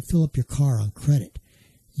 you can't fill up your car on credit,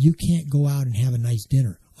 you can't go out and have a nice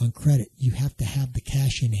dinner on credit, you have to have the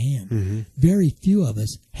cash in hand. Very few of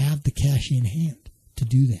us have the cash in hand to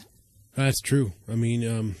do that. That's true. I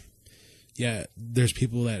mean, there's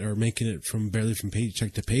people that are making it barely from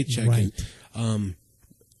paycheck to paycheck. Right.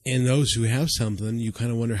 And those who have something, you kind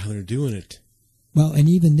of wonder how they're doing it. Well, and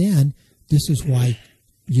even then, this is why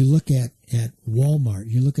you look at Walmart,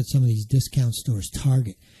 you look at some of these discount stores,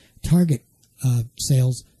 Target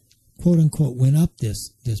sales, quote unquote, went up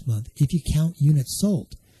this month if you count units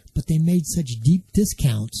sold. But they made such deep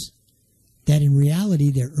discounts that in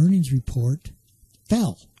reality their earnings report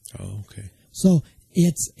fell. Oh, okay. So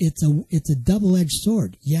it's a double-edged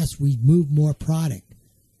sword. Yes, we moved more product,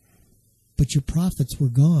 but your profits were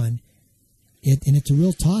gone. And it's a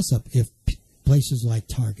real toss-up if places like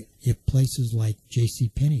Target, if places like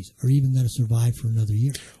JCPenney's are even going to survive for another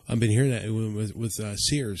year. I've been hearing that with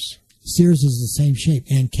Sears. Sears is the same shape,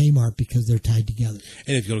 and Kmart, because they're tied together.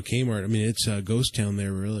 And if you go to Kmart, I mean, it's a ghost town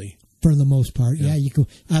there, really. For the most part, you go.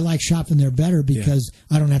 I like shopping there better because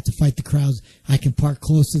I don't have to fight the crowds. I can park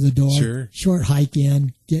close to the door, short hike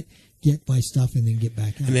in, get my stuff, and then get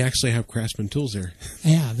back out. And they actually have Craftsman tools there.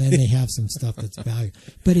 Yeah, then they have some stuff that's valuable.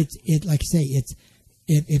 But it like I say,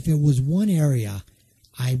 if it was one area,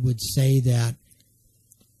 I would say that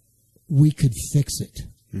we could fix it.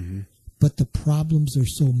 But the problems are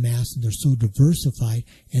so massive, they're so diversified,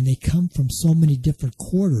 and they come from so many different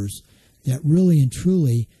quarters that really and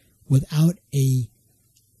truly, without a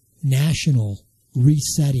national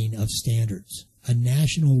resetting of standards, a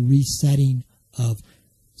national resetting of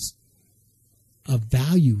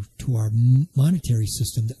value to our monetary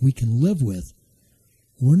system that we can live with,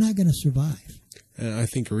 we're not going to survive. I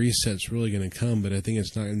think a reset's really going to come, but I think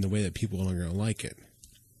it's not in the way that people are going to like it.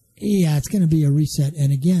 Yeah, it's going to be a reset.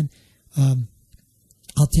 And again,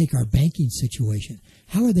 I'll take our banking situation.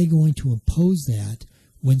 How are they going to impose that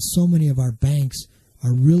when so many of our banks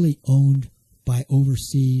are really owned by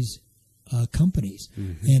overseas companies?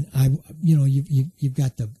 And you've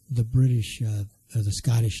got the British, the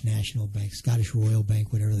Scottish National Bank, Scottish Royal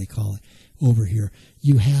Bank, whatever they call it, over here.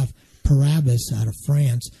 You have Paribas out of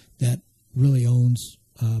France that really owns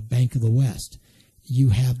Bank of the West. You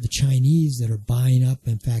have the Chinese that are buying up.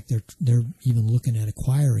 In fact, they're even looking at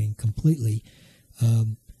acquiring completely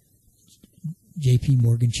J.P.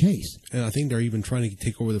 Morgan Chase. And I think they're even trying to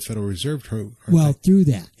take over the Federal Reserve. Through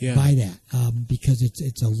that, by that, because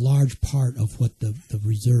it's a large part of what the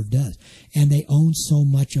Reserve does. And they own so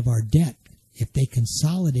much of our debt. If they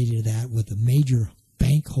consolidated that with a major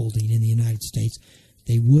bank holding in the United States,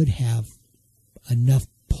 they would have enough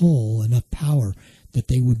pull, enough power that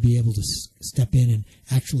they would be able to step in and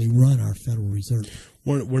actually run our Federal Reserve.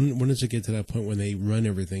 When does it get to that point when they run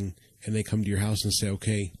everything and they come to your house and say,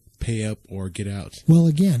 okay, pay up or get out? Well,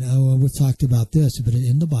 again, we've talked about this, but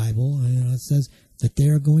in the Bible, it says that they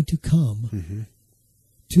are going to come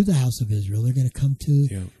to the house of Israel. They're going to come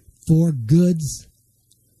for goods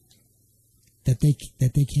that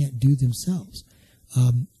they can't do themselves.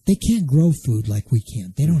 They can't grow food like we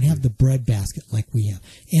can. They don't have the bread basket like we have.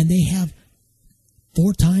 And they have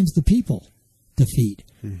 4 times the people to feed.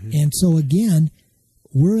 And so, again,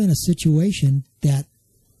 we're in a situation that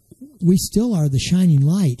we still are the shining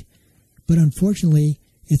light, But unfortunately,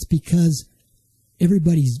 it's because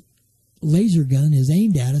everybody's laser gun is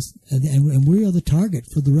aimed at us, and we are the target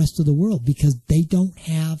for the rest of the world because they don't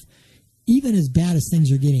have, even as bad as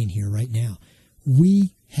things are getting here right now,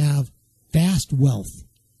 we have vast wealth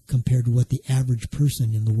compared to what the average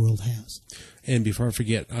person in the world has. And before I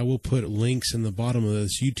forget, I will put links in the bottom of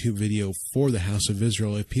this YouTube video for the House of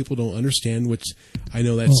Israel. If people don't understand, which I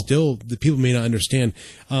know that still the people may not understand,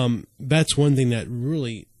 that's one thing that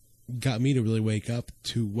really got me to really wake up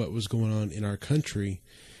to what was going on in our country,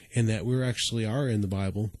 and that we actually are in the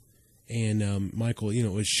Bible. And Michael,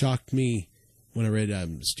 it shocked me when I read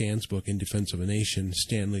Stan's book, In Defense of a Nation,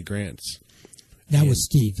 Stanley Grant's. That was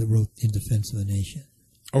Steve that wrote In Defense of a Nation.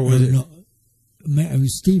 Or was it? No, it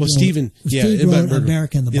was Steve. Well, Stephen wrote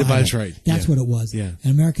America in the Bible. That's right. That's what it was. Yeah.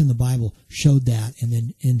 And America in the Bible showed that, and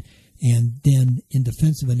then In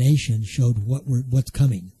Defense of a Nation showed what's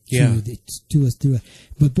coming to us through it.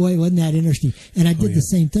 But boy, wasn't that interesting? And I did the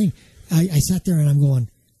same thing. I sat there and I'm going,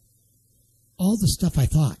 all the stuff I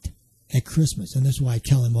thought at Christmas, and that's why I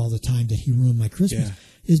tell him all the time that he ruined my Christmas,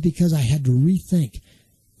 is because I had to rethink.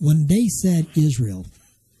 When they said Israel,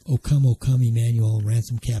 O come, Emmanuel,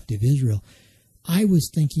 ransom captive Israel, I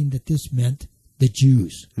was thinking that this meant the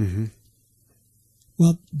Jews. Mm-hmm.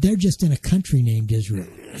 Well, they're just in a country named Israel.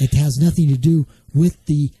 It has nothing to do with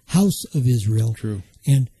the house of Israel. True.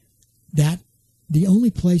 And that the only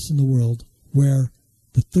place in the world where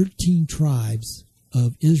the 13 tribes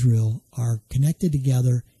of Israel are connected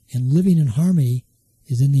together and living in harmony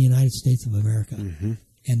is in the United States of America. Mm-hmm.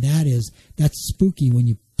 And that's spooky when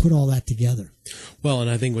you put all that together. Well, and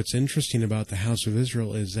I think what's interesting about the House of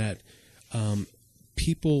Israel is that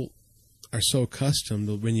people are so accustomed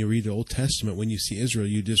to, when you read the Old Testament, when you see Israel,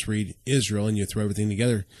 you just read Israel and you throw everything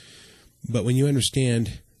together. But when you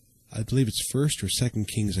understand, I believe it's 1st or 2nd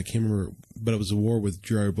Kings, I can't remember, but it was a war with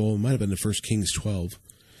Jeroboam. It might have been the 1st Kings 12,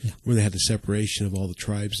 where they had the separation of all the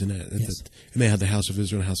tribes in that. Yes. And they had the House of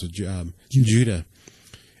Israel and the House of Judah.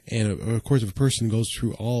 And, of course, if a person goes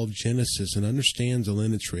through all of Genesis and understands the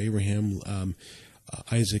lineage for Abraham,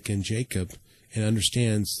 Isaac, and Jacob, and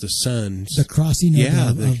understands the sons. The crossing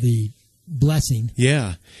of the blessing.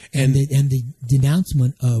 Yeah. And the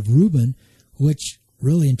denouncement of Reuben, which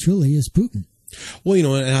really and truly is Putin.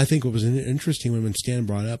 Well, and I think what was interesting when Stan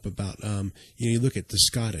brought up about, you look at the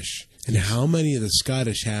Scottish, and how many of the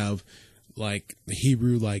Scottish have like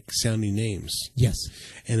Hebrew-like sounding names. Yes.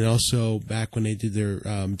 And also back when they did their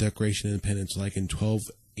Declaration of Independence, like in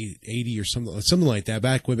 1280 or something like that,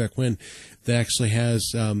 way back when, that actually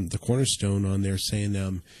has the cornerstone on there saying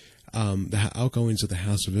the outgoings of the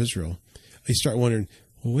House of Israel. You start wondering,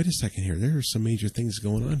 well, wait a second here. There are some major things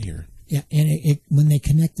going on here. Yeah, and when they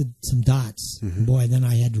connected some dots, boy, then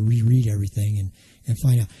I had to reread everything and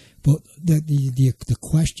find out. But the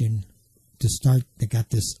question to start that got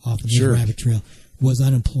this off of the rabbit trail was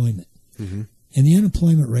unemployment. Mm-hmm. And the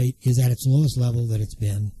unemployment rate is at its lowest level that it's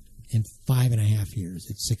been in 5.5 years.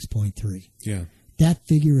 It's 6.3. Yeah. That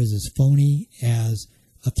figure is as phony as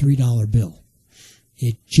a $3 bill.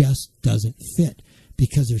 It just doesn't fit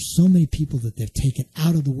because there's so many people that they've taken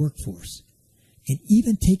out of the workforce. And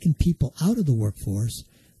even taking people out of the workforce,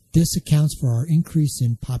 this accounts for our increase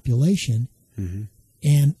in population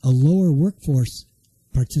and a lower workforce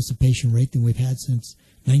participation rate than we've had since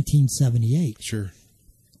 1978. Sure.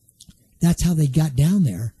 That's how they got down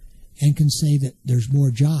there and can say that there's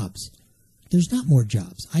more jobs. There's not more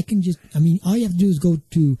jobs. All you have to do is go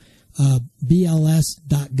to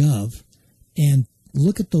BLS.gov and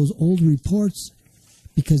look at those old reports,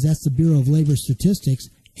 because that's the Bureau of Labor Statistics,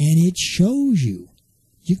 and it shows you.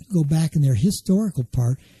 You can go back in their historical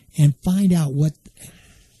part and find out what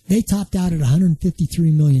they topped out at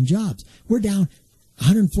 153 million jobs. We're down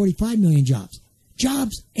 145 million jobs.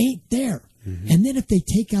 Jobs ain't there. Mm-hmm. And then if they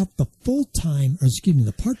take out the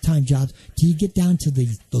the part-time jobs, till you get down to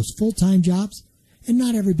those full-time jobs, and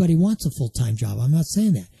not everybody wants a full-time job. I'm not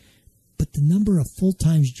saying that. But the number of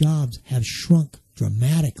full-time jobs have shrunk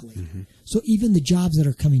dramatically. Mm-hmm. So even the jobs that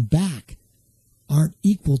are coming back aren't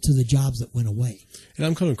equal to the jobs that went away. And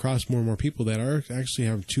I'm coming across more and more people that are actually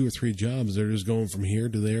having 2 or 3 jobs. They're just going from here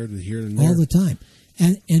to there to here and there. All the time.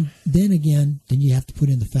 And then again, you have to put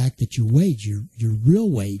in the fact that your wage, your real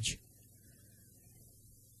wage,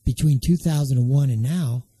 between 2001 and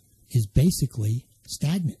now is basically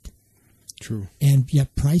stagnant. True. And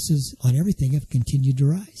yet prices on everything have continued to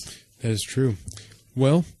rise. That is true.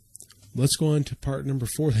 Well, let's go on to part number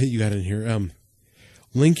 4 that you got in here.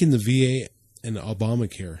 Linking the VA and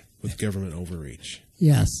Obamacare with government overreach.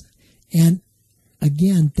 Yes. And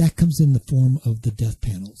again, that comes in the form of the death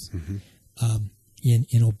panels. Mm-hmm. In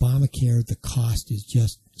Obamacare, the cost is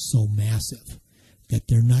just so massive that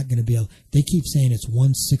they're not going to be able. They keep saying it's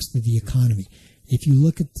 1/6 of the economy. If you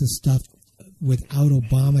look at the stuff without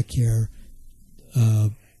Obamacare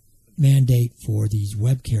mandate for these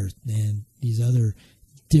web cares and these other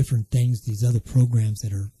different things, these other programs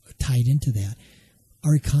that are tied into that,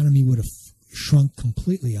 our economy would have shrunk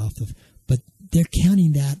completely off of. But they're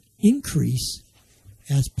counting that increase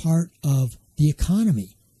as part of the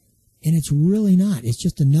economy, and it's really not. It's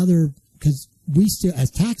just another, because we still, as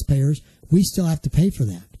taxpayers, we still have to pay for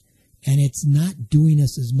that, and it's not doing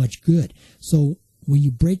us as much good. So when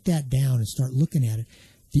you break that down and start looking at it,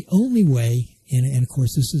 the only way, and of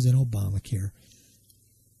course this is in Obamacare,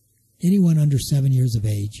 anyone under 7 years of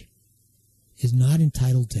age is not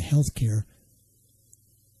entitled to health care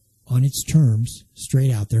on its terms,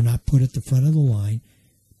 straight out. They're not put at the front of the line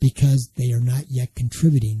because they are not yet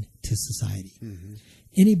contributing to society. Mm-hmm.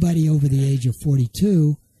 Anybody over the age of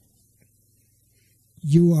 42,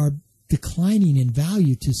 you are declining in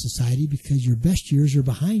value to society because your best years are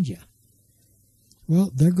behind you.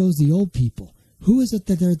 Well, there goes the old people. Who is it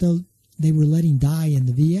that they were letting die in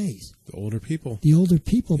the VAs? The older people. The older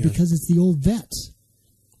people, yeah. Because it's the old vets.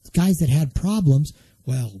 The guys that had problems.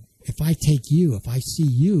 Well, if I take you, if I see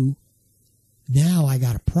you, now I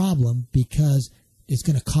got a problem because it's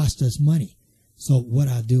going to cost us money. So what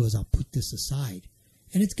I'll do is I'll put this aside.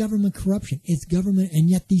 And it's government corruption. It's government, and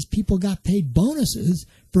yet these people got paid bonuses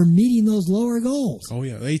for meeting those lower goals. Oh,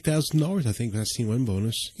 yeah, $8,000, I think that's seen one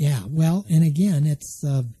bonus. Yeah, well, and again, it's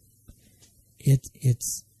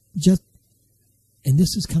just, and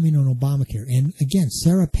this is coming on Obamacare. And again,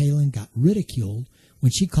 Sarah Palin got ridiculed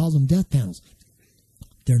when she called them death panels.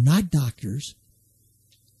 They're not doctors.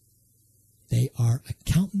 They are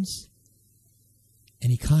accountants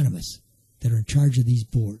and economists that are in charge of these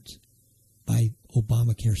boards by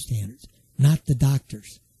Obamacare standards, not the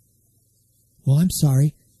doctors. Well, I'm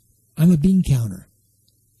sorry. I'm a bean counter.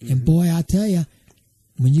 Mm-hmm. And boy, I tell you,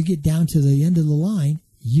 when you get down to the end of the line,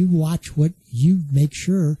 you watch what you make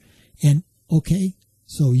sure. And, okay,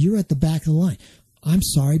 so you're at the back of the line. I'm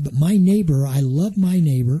sorry, but my neighbor, I love my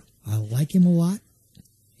neighbor. I like him a lot.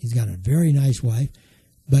 He's got a very nice wife.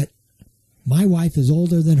 But my wife is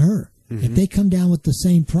older than her. Mm-hmm. If they come down with the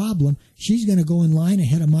same problem, she's going to go in line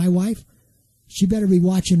ahead of my wife. She better be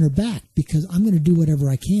watching her back because I'm going to do whatever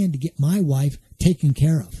I can to get my wife taken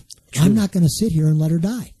care of. True. I'm not going to sit here and let her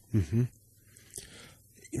die. Mm-hmm.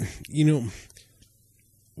 You know,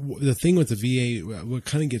 the thing with the VA, what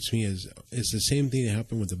kind of gets me is the same thing that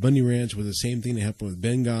happened with the Bundy Ranch, with the same thing that happened with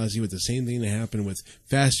Benghazi, with the same thing that happened with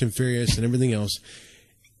Fast and Furious and everything else.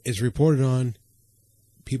 It's reported on,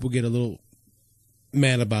 people get a little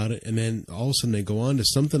mad about it, and then all of a sudden they go on to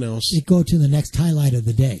something else. They go to the next highlight of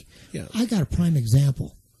the day. Yeah. I got a prime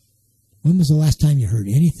example. When was the last time you heard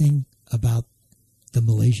anything about the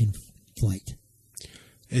Malaysian flight?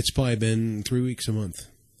 It's probably been 3 weeks, a month.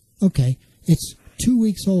 Okay. It's 2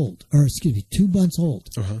 weeks old, or excuse me, 2 months old.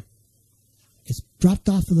 Uh-huh. It's dropped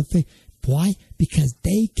off of the face. Why? Because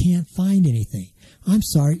they can't find anything. I'm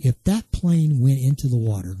sorry, if that plane went into the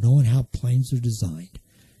water, knowing how planes are designed,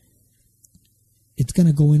 it's going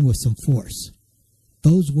to go in with some force.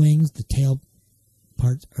 Those wings, the tail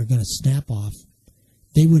parts, are going to snap off.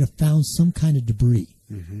 They would have found some kind of debris.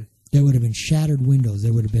 Mm-hmm. There would have been shattered windows.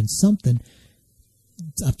 There would have been something.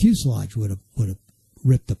 A fuselage would have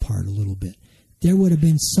ripped apart a little bit. There would have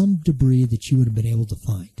been some debris that you would have been able to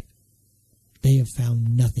find. They have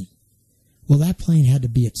found nothing. Well, that plane had to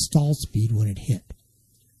be at stall speed when it hit.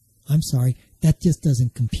 I'm sorry, that just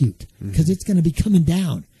doesn't compute because it's going to be coming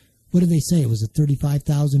down. What did they say? It was at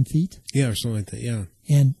 35,000 feet? Yeah, or something like that, yeah.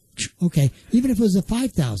 And, okay, even if it was at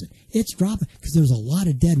 5,000, it's dropping because there's a lot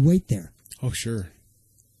of dead weight there. Oh, sure.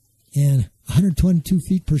 And 122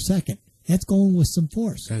 feet per second. That's going with some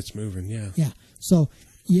force. That's moving, yeah. Yeah, so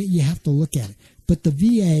you have to look at it. But the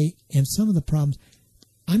VA and some of the problems,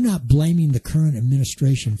 I'm not blaming the current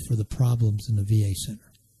administration for the problems in the VA center.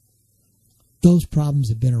 Those problems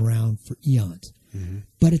have been around for eons. Mm-hmm.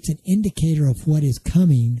 But it's an indicator of what is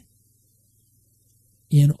coming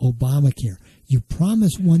in Obamacare. You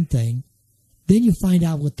promise one thing, then you find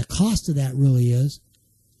out what the cost of that really is,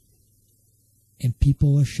 and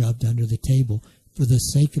people are shoved under the table for the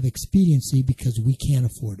sake of expediency because we can't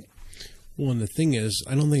afford it. Well, and the thing is,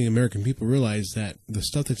 I don't think American people realize that the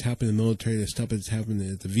stuff that's happening in the military, the stuff that's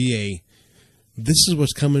happening at the VA, this is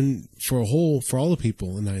what's coming for all the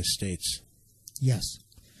people in the United States. Yes.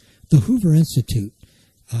 The Hoover Institute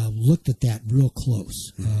looked at that real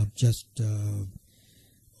close just a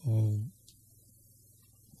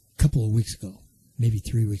couple of weeks ago, maybe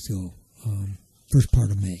 3 weeks ago, first part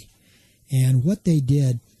of May. And what they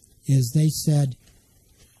did is they said,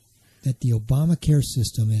 that the Obamacare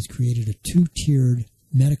system has created a two-tiered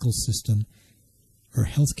medical system or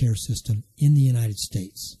healthcare system in the United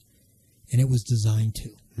States. And it was designed to.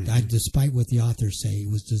 Despite what the authors say, it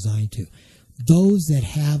was designed to. Those that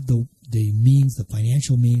have the means, the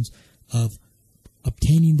financial means of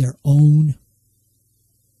obtaining their own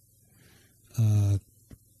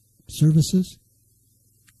services,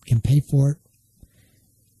 can pay for it,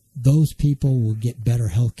 those people will get better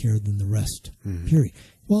health care than the rest, period.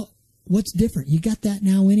 Well, what's different? You got that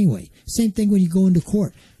now anyway. Same thing when you go into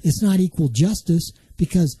court. It's not equal justice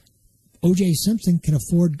because O.J. Simpson can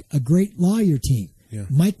afford a great lawyer team. Yeah.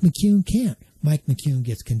 Mike McCune can't. Mike McCune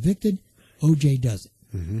gets convicted. O.J. doesn't.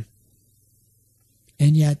 And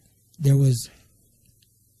yet there was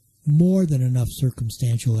more than enough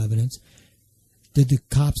circumstantial evidence. Did the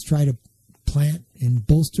cops try to plant and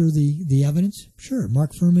bolster the evidence? Sure,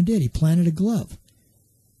 Mark Furman did. He planted a glove.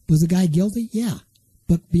 Was the guy guilty? Yeah.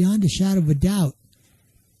 But beyond a shadow of a doubt,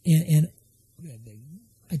 and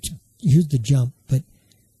here's the jump, but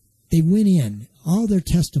they went in. All their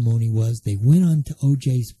testimony was they went onto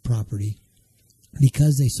O.J.'s property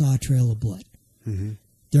because they saw a trail of blood.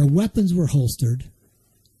 Their weapons were holstered,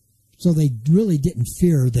 so they really didn't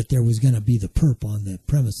fear that there was going to be the perp on the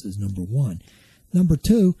premises, number one. Number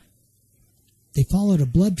two, they followed a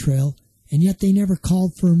blood trail, and yet they never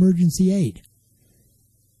called for emergency aid.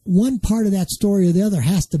 One part of that story or the other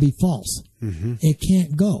has to be false. It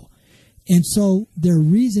can't go. And so their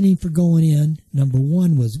reasoning for going in, number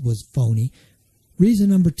one, was phony. Reason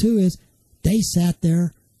number two is they sat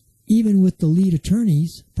there, even with the lead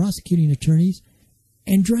attorneys, prosecuting attorneys,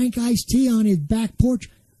 and drank iced tea on his back porch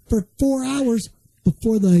for 4 hours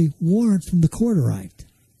before the warrant from the court arrived.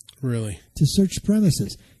 Really? To search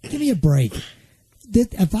premises. Give me a break.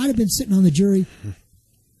 If I'd have been sitting on the jury,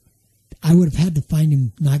 I would have had to find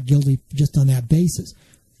him not guilty just on that basis.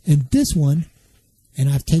 And this one, and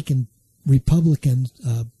I've taken Republican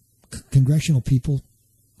congressional people,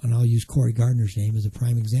 and I'll use Cory Gardner's name as a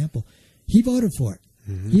prime example, he voted for it.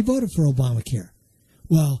 He voted for Obamacare.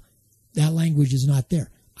 Well, that language is not there.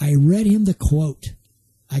 I read him the quote.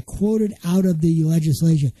 I quoted out of the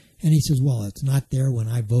legislation, and he says, well, it's not there when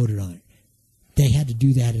I voted on it. They had to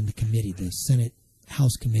do that in the committee, the Senate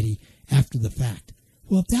House committee, after the fact.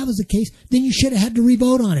 Well, if that was the case, then you should have had to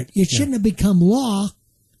re-vote on it. It shouldn't have become law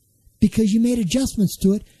because you made adjustments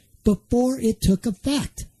to it before it took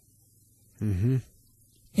effect. And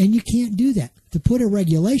you can't do that. To put a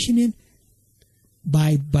regulation in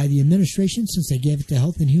by the administration, since they gave it to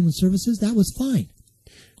Health and Human Services, that was fine.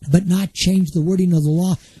 But not change the wording of the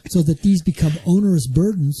law so that these become onerous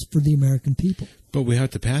burdens for the American people. But we have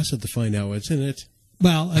to pass it to find out what's in it.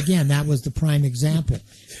 Well, again, that was the prime example.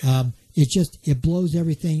 It blows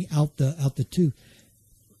everything out the tube.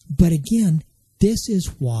 But again, this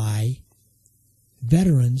is why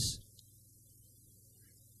veterans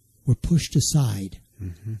were pushed aside.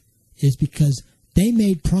 Is because they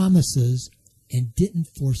made promises and didn't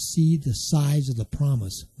foresee the size of the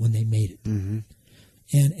promise when they made it.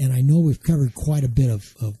 And I know we've covered quite a bit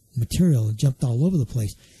of material and jumped all over the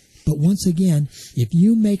place. But once again, if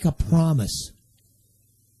you make a promise,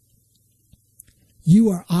 you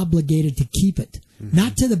are obligated to keep it.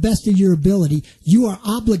 Not to the best of your ability. You are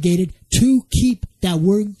obligated to keep that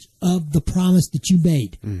word of the promise that you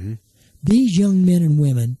made. These young men and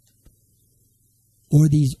women, or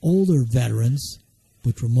these older veterans,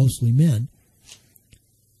 which were mostly men,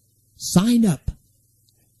 signed up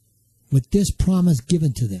with this promise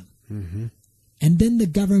given to them. And then the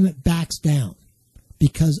government backs down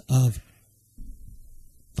because of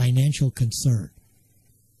financial concern.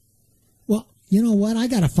 Well, you know what? I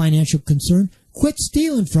got a financial concern. Quit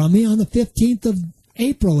stealing from me on the 15th of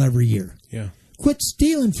April every year. Yeah. Quit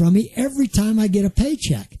stealing from me every time I get a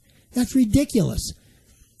paycheck. That's ridiculous.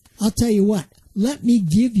 I'll tell you what. Let me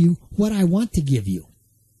give you what I want to give you.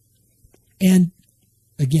 And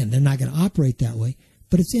again, they're not going to operate that way.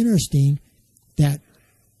 But it's interesting that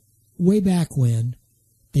way back when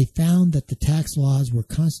they found that the tax laws were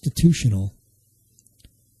constitutional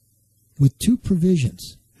with two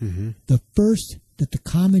provisions. The first, that the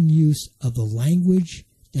common use of the language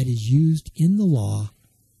that is used in the law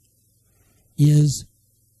is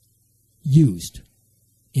used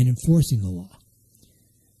in enforcing the law.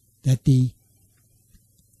 That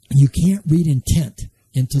you can't read intent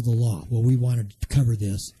into the law. Well, we wanted to cover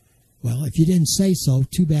this. Well, if you didn't say so,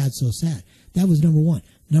 too bad, so sad. That was number one.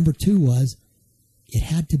 Number two was it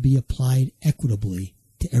had to be applied equitably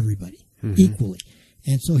to everybody, equally.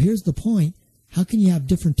 And so here's the point. How can you have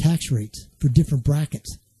different tax rates for different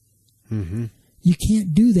brackets? You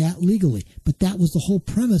can't do that legally. But that was the whole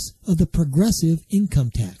premise of the progressive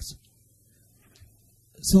income tax.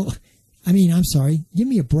 So, I mean, I'm sorry. Give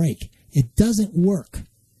me a break. It doesn't work.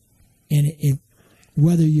 And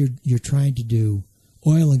whether you're trying to do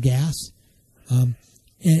oil and gas, and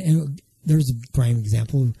there's a prime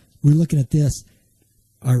example. We're looking at this,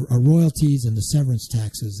 our royalties and the severance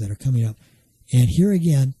taxes that are coming up. And here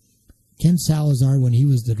again, Ken Salazar, when he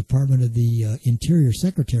was the Department of the Interior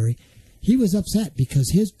Secretary, he was upset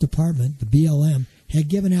because his department, the BLM, had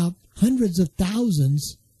given out hundreds of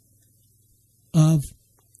thousands of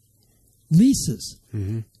leases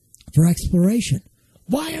for exploration.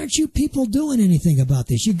 Why aren't you people doing anything about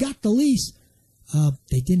this? You got the lease.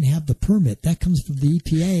 They didn't have the permit. That comes from the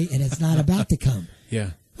EPA, and it's not about to come.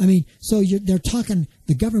 Yeah. I mean, so they're talking,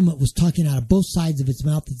 the government was talking out of both sides of its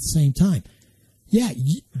mouth at the same time. Yeah,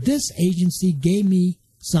 this agency gave me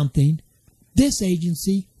something. This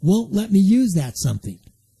agency won't let me use that something.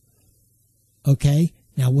 Okay,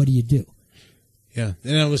 now what do you do? Yeah,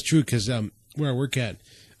 and that was true because where I work at,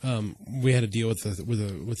 we had to deal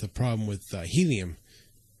with a problem with helium.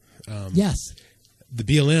 Yes, the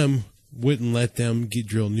BLM wouldn't let them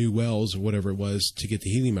drill new wells or whatever it was to get the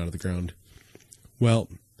helium out of the ground. Well,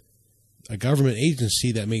 a government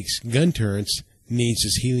agency that makes gun turrets needs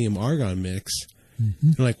this helium argon mix.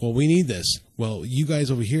 They're like, well, we need this. Well, you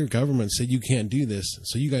guys over here, government said you can't do this,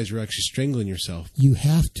 so you guys are actually strangling yourself. You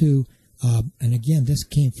have to, and again, this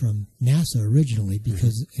came from NASA originally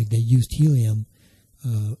because they used helium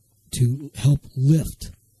to help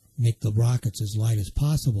make the rockets as light as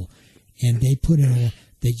possible. And they put in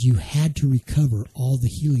that you had to recover all the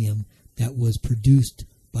helium that was produced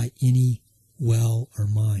by any well or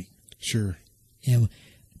mine. Sure. And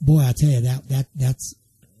boy, I tell you, that's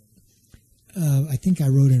I think I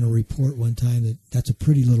wrote in a report one time that's a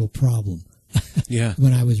pretty little problem. Yeah.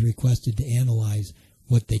 When I was requested to analyze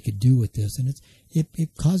what they could do with this, and it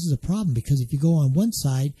causes a problem because if you go on one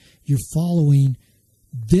side, you're following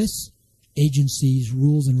this agency's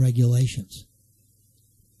rules and regulations,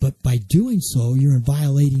 but by doing so, you're in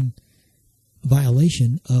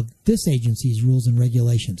violation of this agency's rules and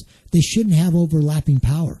regulations. They shouldn't have overlapping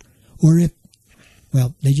power,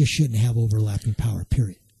 they just shouldn't have overlapping power.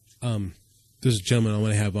 Period. There's a gentleman I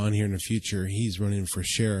want to have on here in the future. He's running for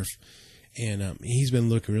sheriff, and he's been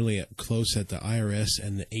looking really close at the IRS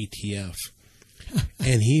and the ATF.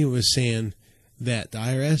 And he was saying that the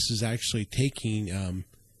IRS is actually taking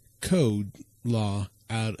code law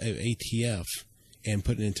out of ATF and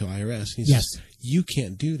putting it into IRS. And he says, you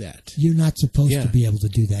can't do that. You're not supposed to be able to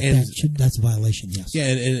do that. And that's a violation, yes. Yeah,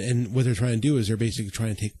 and what they're trying to do is they're basically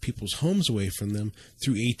trying to take people's homes away from them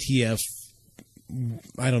through ATF.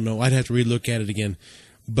 I don't know. I'd have to relook at it again.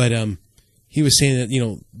 But he was saying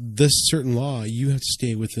that, this certain law, you have to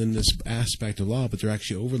stay within this aspect of law, but they're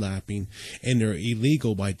actually overlapping, and they're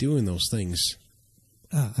illegal by doing those things.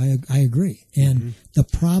 I agree. And the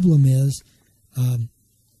problem is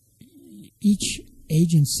each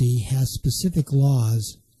agency has specific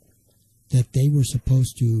laws that they were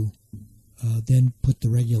supposed to then put the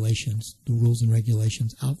rules and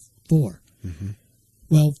regulations out for.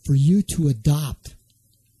 Well, for you to adopt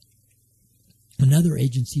another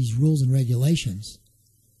agency's rules and regulations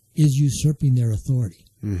is usurping their authority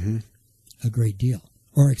a great deal,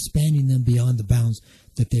 or expanding them beyond the bounds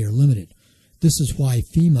that they are limited. This is why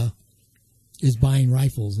FEMA is buying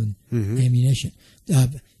rifles and ammunition.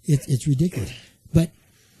 It's ridiculous. But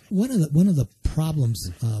one of the problems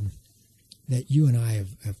that you and I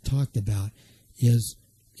have talked about is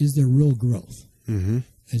there real growth?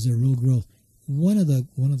 Is there real growth? One of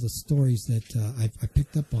the stories that I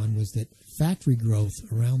picked up on was that factory growth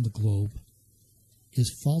around the globe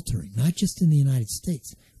is faltering, not just in the United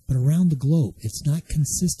States, but around the globe. It's not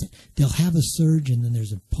consistent. They'll have a surge and then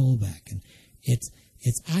there's a pullback, and it's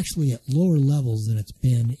actually at lower levels than it's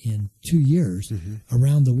been in 2 years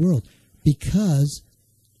around the world because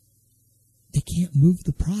they can't move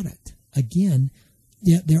the product. Again,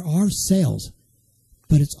 there are sales,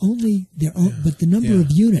 but it's only but the number of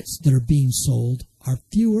units that are being sold are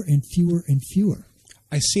fewer and fewer and fewer.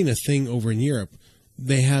 I seen a thing over in Europe.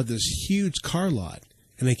 They have this huge car lot,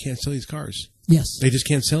 and they can't sell these cars. Yes. They just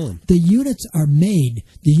can't sell them. The units are made.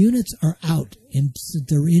 The units are out, and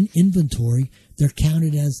they're in inventory. They're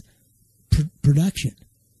counted as production.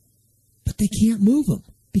 But they can't move them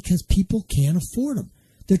because people can't afford them.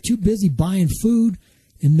 They're too busy buying food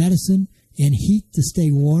and medicine and heat to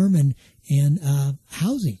stay warm and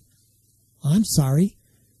housing. I'm sorry.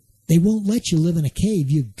 They won't let you live in a cave.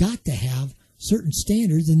 You've got to have certain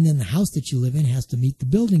standards, and then the house that you live in has to meet the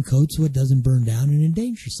building code so it doesn't burn down and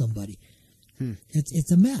endanger somebody.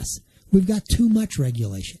 It's a mess. We've got too much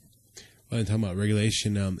regulation. Well, I'm talking about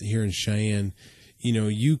regulation here in Cheyenne.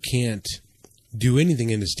 You can't do anything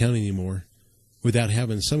in this town anymore without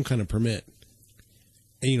having some kind of permit.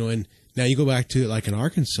 And, and now you go back to like in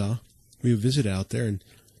Arkansas, we visit out there, and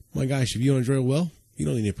my gosh, if you want to drill a well, you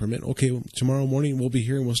don't need a permit. Okay, well, tomorrow morning we'll be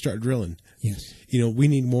here and we'll start drilling. Yes. We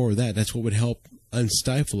need more of that. That's what would help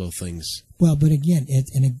unstifle things. Well, but again,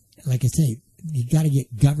 like I say, you got to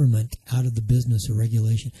get government out of the business of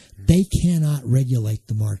regulation. They cannot regulate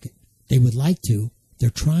the market. They would like to. They're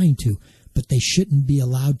trying to, but they shouldn't be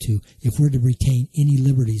allowed to if we're to retain any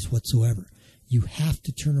liberties whatsoever. You have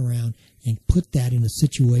to turn around and put that in a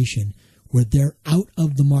situation where they're out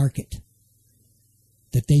of the market,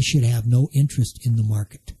 that they should have no interest in the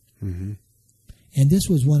market. Mm-hmm. And this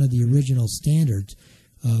was one of the original standards.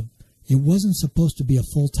 It wasn't supposed to be a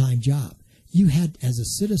full-time job. You had, as a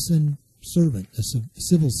citizen servant, a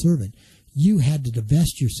civil servant, you had to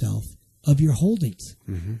divest yourself of your holdings.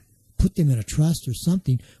 Mm-hmm. Put them in a trust or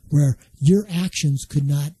something where your actions could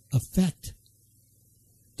not affect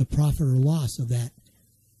the profit or loss of that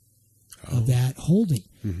holding.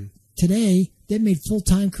 Mm-hmm. Today, they've made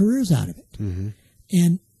full-time careers out of it. Mm-hmm.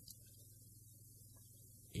 And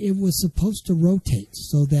it was supposed to rotate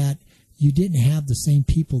so that you didn't have the same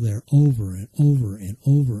people there over and over and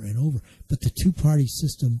over and over. But the two-party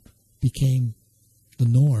system became the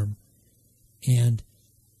norm, and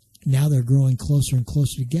now they're growing closer and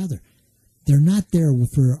closer together. They're not there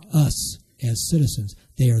for us as citizens.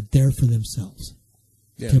 They are there for themselves,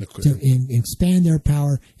 to expand their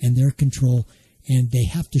power and their control, and they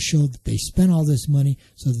have to show that they spent all this money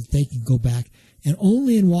so that they can go back. And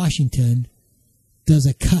only in Washington does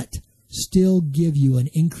a cut still give you an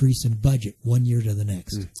increase in budget 1 year to the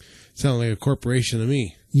next. Sounds like a corporation to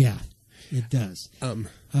me. Yeah, it does.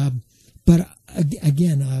 But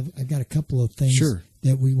again, I've got a couple of things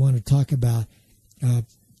that we want to talk about.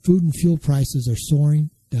 Food and fuel prices are soaring.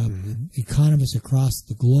 Economists across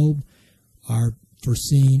the globe are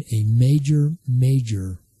foreseeing a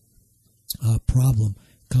major problem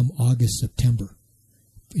come August, September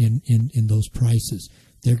in those prices.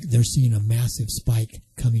 They're seeing a massive spike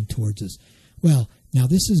coming towards us. Well, now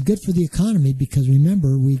this is good for the economy because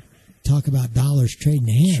remember, we talk about dollars trading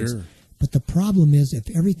hands. Sure. But the problem is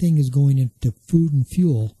if everything is going into food and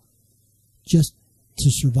fuel just to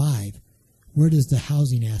survive, where does the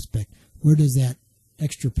housing aspect, where does that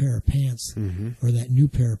extra pair of pants or that new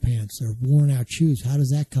pair of pants or worn out shoes, how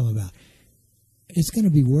does that come about? It's going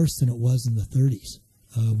to be worse than it was in the 30s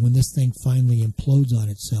when this thing finally implodes on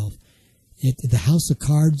itself. The house of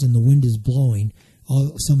cards and the wind is blowing.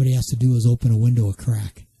 All somebody has to do is open a window a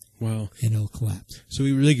crack. Wow. And it'll collapse. So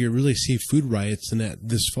we really see food riots in that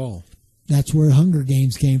this fall. That's where Hunger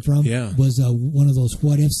Games came from. Yeah. Was one of those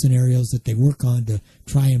what-if scenarios that they work on to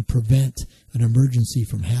try and prevent an emergency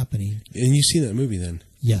from happening. And you've seen that movie then?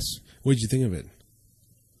 Yes. What did you think of it?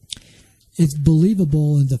 It's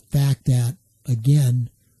believable in the fact that, again,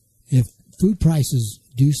 if food prices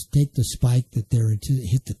do take the spike that they're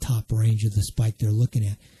hit the top range of the spike they're looking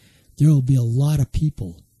at, there will be a lot of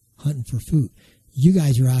people hunting for food. You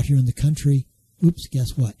guys are out here in the country. Oops,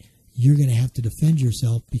 guess what? You're going to have to defend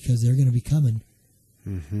yourself because they're going to be coming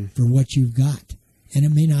for what you've got. And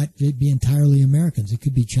it may not be entirely Americans. It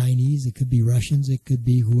could be Chinese. It could be Russians. It could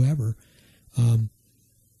be whoever.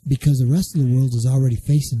 Because the rest of the world is already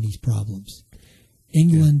facing these problems.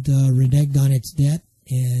 England reneged on its debt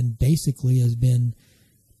and basically has been,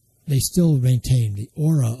 they still maintain the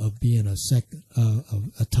aura of being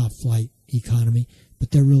a top flight economy,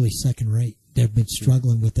 but they're really second rate. They've been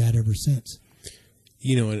struggling with that ever since.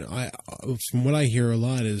 And from what I hear a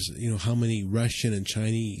lot is, how many Russian and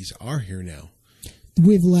Chinese are here now.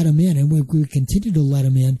 We've let them in, and we continue to let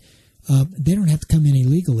them in. They don't have to come in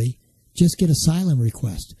illegally. Just get asylum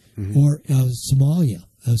request. Or Somalia.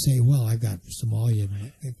 I'll say, well, I've got Somalia.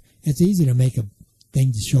 It's easy to make a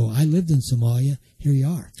thing to show I lived in Somalia. Here you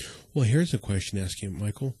are. Well, here's a question to ask you,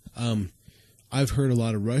 Michael. I've heard a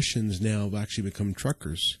lot of Russians now have actually become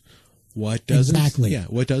truckers. What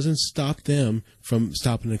doesn't stop them from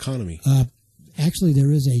stopping the economy? Actually,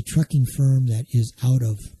 there is a trucking firm that is out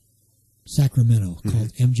of Sacramento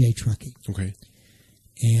called MJ Trucking. Okay.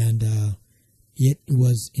 And it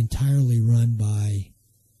was entirely run by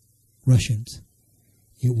Russians.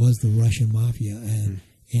 It was the Russian mafia.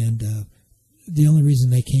 And the only reason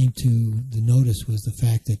they came to the notice was the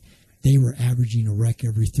fact that they were averaging a wreck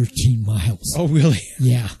every 13 miles. Oh, really?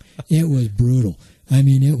 Yeah. It was brutal. I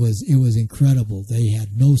mean, it was incredible. They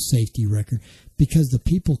had no safety record because the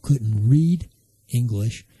people couldn't read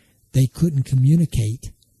English. They couldn't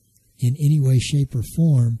communicate in any way, shape, or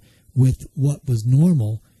form with what was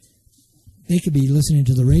normal. They could be listening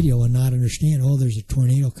to the radio and not understand, oh, there's a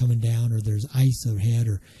tornado coming down or there's ice ahead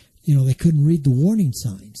or they couldn't read the warning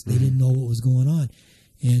signs. They didn't know what was going on,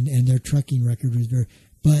 and their trucking record was very.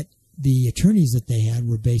 But the attorneys that they had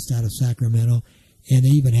were based out of Sacramento, and they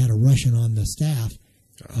even had a Russian on the staff,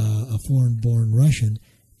 a foreign-born Russian,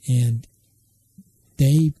 and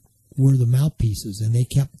they were the mouthpieces, and they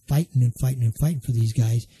kept fighting and fighting and fighting for these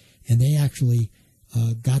guys, and they actually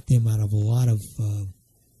got them out of a lot of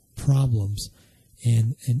problems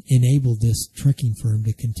and enabled this trucking firm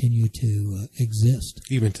to continue to exist.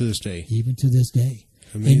 Even to this day. Even to this day.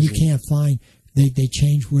 Amazing. And you can't find, they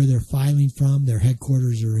change where they're filing from. Their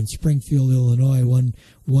headquarters are in Springfield, Illinois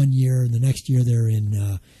one year, and the next year they're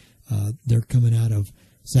coming out of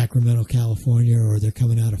Sacramento, California, or they're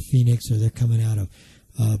coming out of Phoenix, or they're coming out of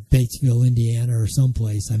Batesville, Indiana, or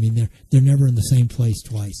someplace. I mean, they're never in the same place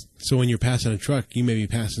twice. So when you're passing a truck, you may be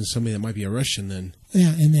passing somebody that might be a Russian then.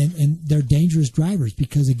 Yeah, and they're dangerous drivers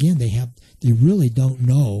because again they really don't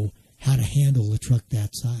know how to handle a truck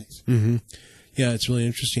that size. Mm-hmm. Yeah, it's really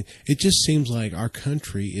interesting. It just seems like our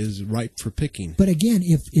country is ripe for picking. But again,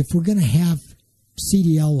 if we're going to have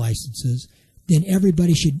CDL licenses, then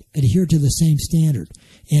everybody should adhere to the same standard.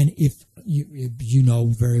 And if you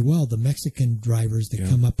know very well, the Mexican drivers that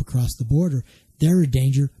come up across the border, they're a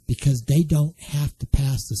danger because they don't have to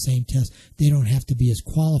pass the same test. They don't have to be as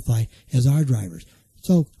qualified as our drivers.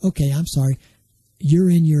 So, okay, I'm sorry. You're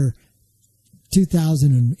in your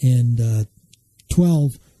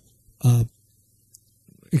 2012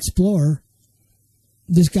 Explorer.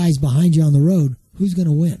 This guy's behind you on the road. Who's going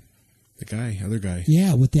to win? The other guy.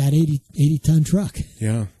 Yeah, with that 80-ton truck.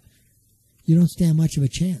 Yeah. You don't stand much of a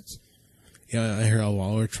chance. Yeah, I hear all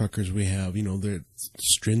our truckers we have, they're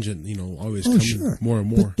stringent, always sure. more and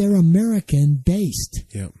more. But they're American-based.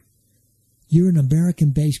 Yeah. You're an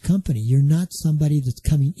American-based company. You're not somebody that's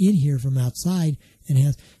coming in here from outside and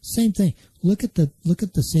has same thing. Look at the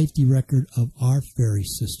safety record of our ferry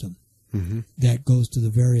system that goes to the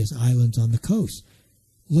various islands on the coast.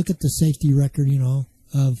 Look at the safety record,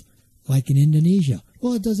 of like in Indonesia.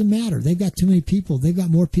 Well, it doesn't matter. They've got too many people. They've got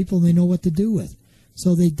more people than they know what to do with.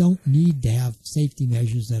 So they don't need to have safety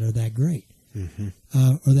measures that are that great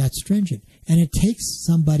or that stringent. And it takes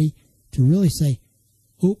somebody to really say,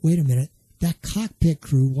 oh, wait a minute, that cockpit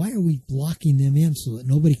crew, why are we blocking them in so that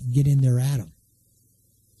nobody can get in there at them?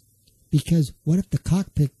 Because what if the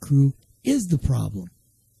cockpit crew is the problem?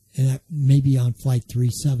 And that may be on Flight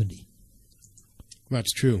 370.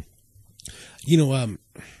 That's true.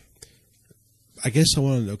 I guess I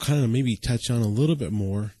wanted to kind of maybe touch on a little bit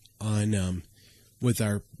more on with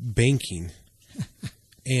our banking.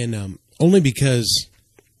 And only because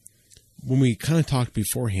when we kind of talked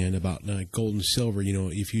beforehand about gold and silver,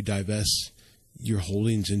 if you divest your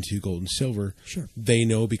holdings into gold and silver, sure, they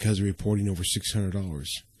know because they're reporting over $600.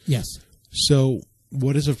 Yes. So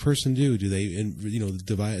what does a person do? Do they,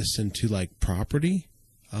 divest into like property?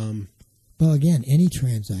 Well, again, any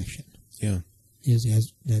transaction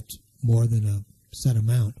that's more than a set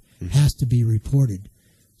amount has to be reported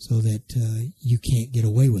so that you can't get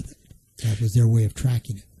away with it. That was their way of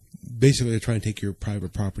tracking it. Basically, they're trying to take your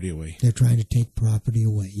private property away. They're trying to take property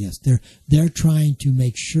away, yes. They're trying to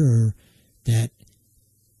make sure that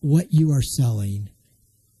what you are selling,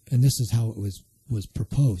 and this is how it was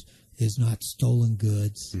proposed, is not stolen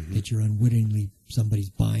goods, that you're unwittingly, somebody's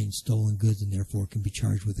buying stolen goods and therefore can be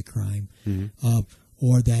charged with a crime,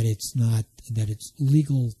 or that it's not, that it's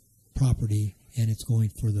legal property and it's going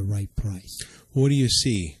for the right price. What do you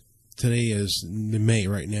see? Today is May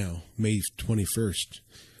right now, May 21st.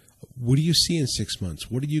 What do you see in 6 months?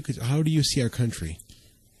 How do you see our country?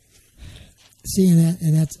 See,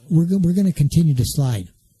 and that's we're going to continue to slide.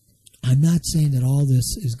 I'm not saying that all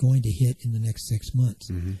this is going to hit in the next 6 months,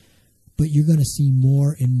 but you're going to see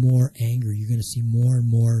more and more anger. You're going to see more and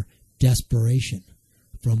more desperation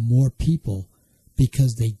from more people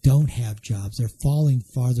because they don't have jobs. They're falling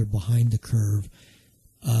farther behind the curve.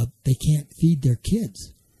 They can't feed their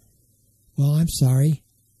kids. Well, I'm sorry.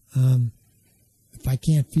 If I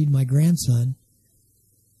can't feed my grandson,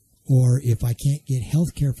 or if I can't get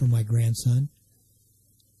health care for my grandson,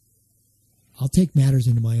 I'll take matters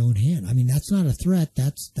into my own hand. I mean, that's not a threat.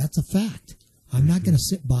 That's a fact. I'm not going to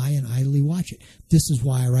sit by and idly watch it. This is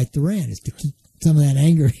why I write the rant, is to keep some of that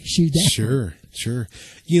anger issue down. Sure.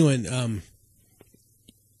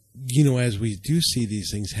 As we do see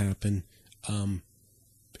these things happen,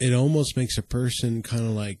 it almost makes a person kind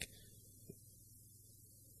of like,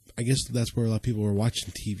 I guess that's where a lot of people are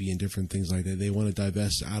watching TV and different things like that. They want to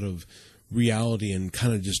divest out of reality and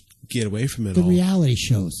kind of just get away from it all. The reality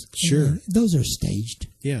shows. Sure. Those are staged.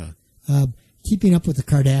 Yeah. Keeping Up with the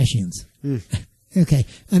Kardashians. Okay.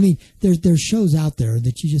 I mean, there's shows out there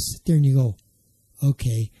that you just sit there and you go,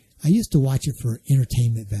 okay. I used to watch it for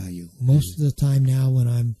entertainment value. Most of the time now when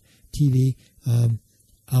I'm TV,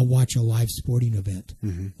 I'll watch a live sporting event,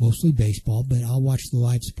 mostly baseball, but I'll watch the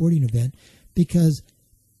live sporting event because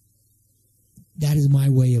that is my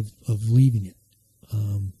way of leaving it.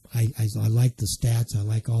 I like the stats. I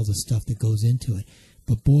like all the stuff that goes into it.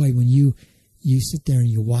 But boy, when you sit there and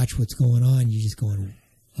you watch what's going on, you just going,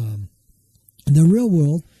 in the real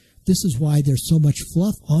world, this is why there's so much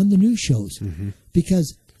fluff on the news shows.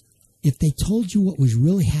 Because if they told you what was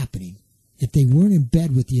really happening, if they weren't in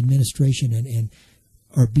bed with the administration and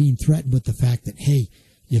are being threatened with the fact that, hey,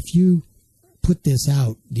 if you put this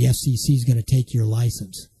out, the FCC is going to take your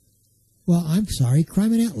license. Well, I'm sorry,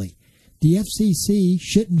 criminally. The FCC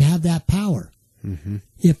shouldn't have that power.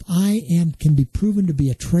 If I can be proven to be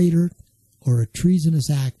a traitor or a treasonous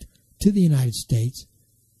act to the United States,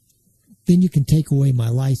 then you can take away my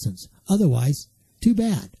license. Otherwise, too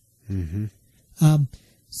bad.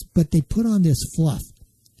 But they put on this fluff,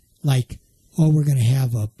 like, oh, we're going to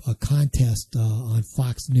have a contest on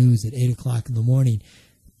Fox News at 8 o'clock in the morning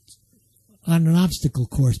on an obstacle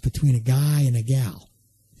course between a guy and a gal.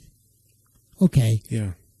 Okay.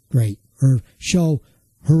 Yeah. Great. Or show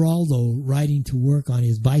Geraldo riding to work on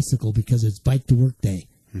his bicycle because it's Bike to Work Day.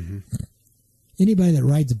 Anybody that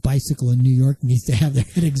rides a bicycle in New York needs to have their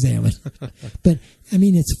head examined. But, I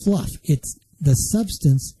mean, it's fluff. It's the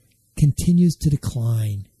substance continues to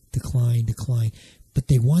decline. But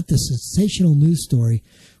they want the sensational news story.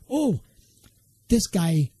 Oh, this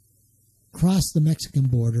guy crossed the Mexican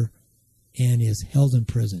border and is held in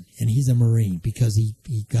prison. And he's a Marine because he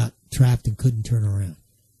got trapped and couldn't turn around.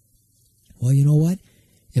 Well, you know what?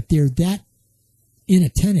 If they're that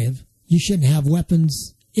inattentive, you shouldn't have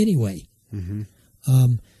weapons anyway.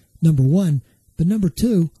 Number one. But number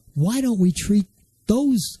two, why don't we treat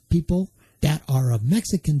those people that are of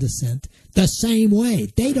Mexican descent the same way?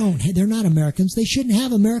 They're not Americans. They shouldn't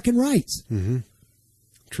have American rights.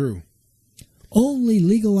 True. Only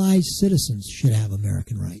legalized citizens should have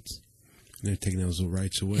American rights. And they're taking those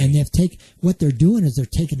rights away. And what they're doing is they're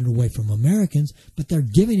taking it away from Americans, but they're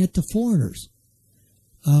giving it to foreigners.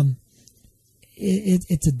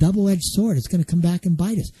 It's a double-edged sword. It's going to come back and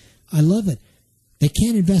bite us. I love it. They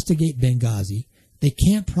can't investigate Benghazi. They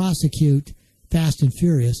can't prosecute Fast and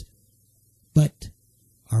Furious. But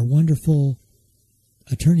our wonderful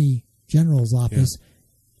Attorney General's office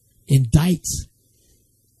indicts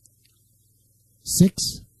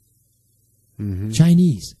 6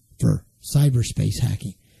 Chinese for cyberspace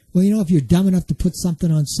hacking. Well, you know, if you're dumb enough to put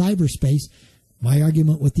something on cyberspace, my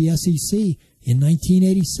argument with the SEC in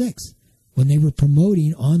 1986, when they were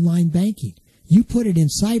promoting online banking, you put it in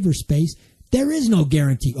cyberspace, there is no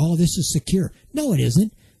guarantee, oh, this is secure. No, it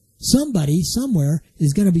isn't. Somebody, somewhere,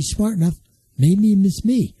 is going to be smart enough, maybe it's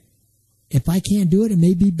me. If I can't do it, it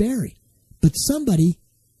may be Barry. But somebody,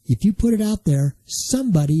 if you put it out there,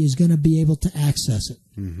 somebody is going to be able to access it.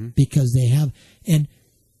 Because they have, and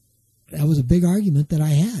that was a big argument that I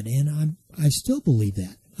had, and I still believe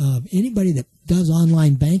that. Anybody that does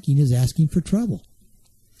online banking is asking for trouble.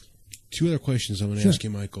 2 other questions I'm going to ask you,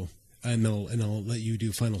 Michael, and I'll let you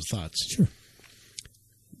do final thoughts. Sure.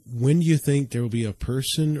 When do you think there will be a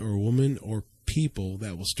person or woman or people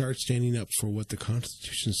that will start standing up for what the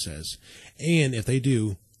Constitution says? And if they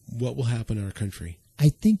do, what will happen in our country? I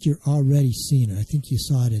think you're already seeing it. I think you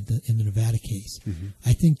saw it in the Nevada case.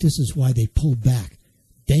 I think this is why they pulled back.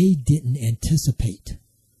 They didn't anticipate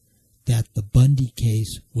that the Bundy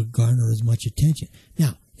case would garner as much attention.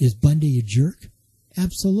 Now, is Bundy a jerk?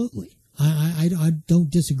 Absolutely. I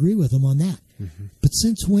don't disagree with him on that. But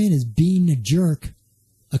since when is being a jerk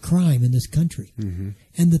a crime in this country?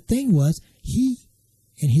 And the thing was, he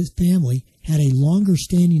and his family had a longer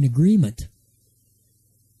standing agreement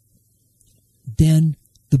than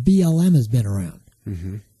the BLM has been around.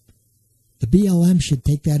 The BLM should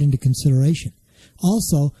take that into consideration.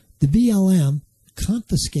 Also, the BLM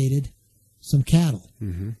confiscated some cattle,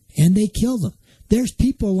 and they killed them. There's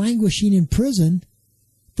people languishing in prison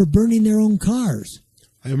for burning their own cars.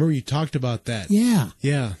 I remember you talked about that. Yeah.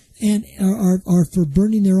 And or for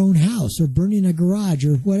burning their own house or burning a garage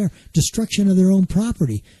or whatever, destruction of their own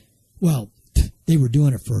property. Well, they were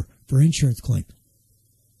doing it for insurance claim.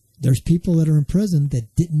 There's people that are in prison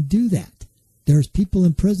that didn't do that. There's people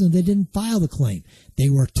in prison that didn't file the claim. They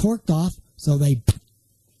were torqued off, so they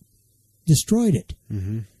destroyed it.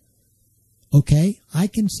 Okay, I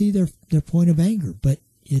can see their point of anger, but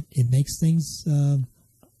it makes things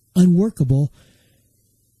unworkable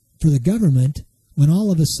for the government when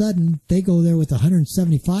all of a sudden they go there with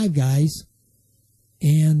 175 guys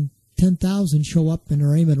and 10,000 show up and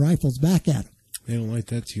are aiming rifles back at them. They don't like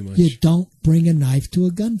that too much. You don't bring a knife to a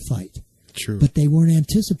gunfight. True. But they weren't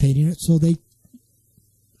anticipating it, so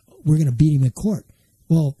we're going to beat him in court.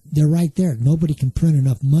 Well, they're right there. Nobody can print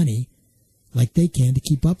enough money like they can to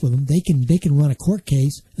keep up with them. They can run a court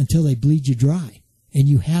case until they bleed you dry, and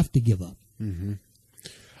you have to give up. Mm-hmm.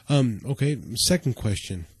 Okay, second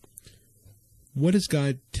question. What is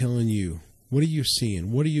God telling you? What are you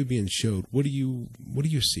seeing? What are you being showed? What do you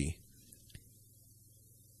see?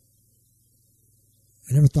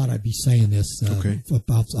 I never thought I'd be saying this. Okay.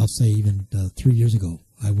 I'll say even 3 years ago,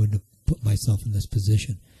 I wouldn't have put myself in this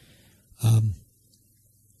position.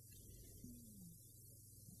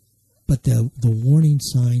 But the warning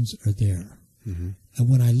signs are there. Mm-hmm. And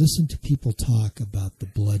when I listen to people talk about the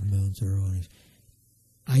blood moons or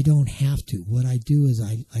I don't have to. What I do is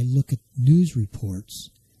I look at news reports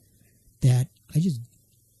that I just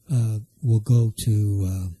will go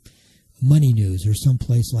to Money News or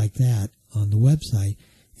someplace like that on the website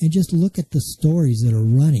and just look at the stories that are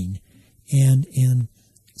running and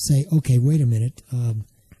say, okay, wait a minute.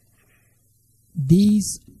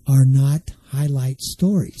 These are not highlight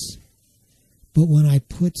stories. But when I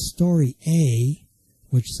put story A,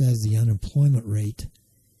 which says the unemployment rate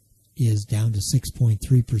is down to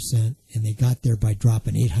 6.3%, and they got there by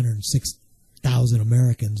dropping 806,000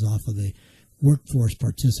 Americans off of the workforce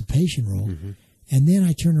participation roll, mm-hmm. and then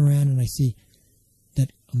I turn around and I see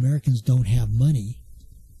that Americans don't have money,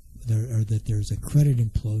 or that there's a credit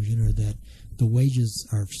implosion, or that the wages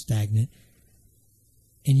are stagnant,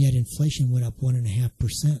 and yet inflation went up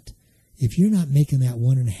 1.5%. If you're not making that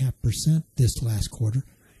 1.5% this last quarter,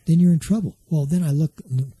 then you're in trouble. Well, then I look,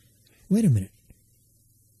 wait a minute.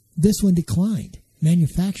 This one declined.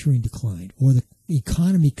 Manufacturing declined. Or the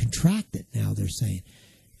economy contracted, now they're saying.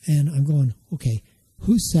 And I'm going, okay,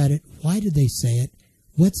 who said it? Why did they say it?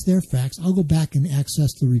 What's their facts? I'll go back and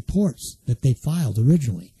access the reports that they filed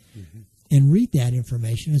originally mm-hmm. and read that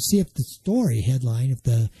information and see if the story headline, if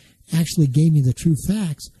the actually gave me the true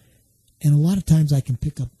facts. And a lot of times I can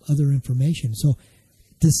pick up other information. So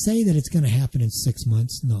to say that it's going to happen in 6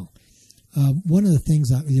 months, no. One of the things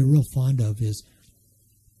they're real fond of is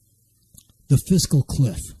the fiscal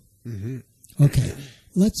cliff. Mm-hmm. Okay,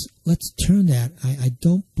 let's turn that. I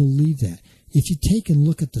don't believe that. If you take and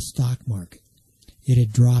look at the stock market, it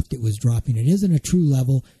had dropped. It was dropping. It isn't a true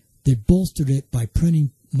level. They bolstered it by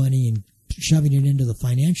printing money and shoving it into the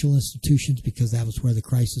financial institutions because that was where the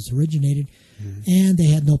crisis originated, mm-hmm. and they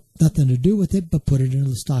had nothing to do with it but put it into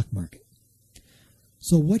the stock market.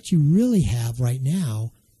 So what you really have right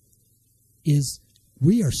now is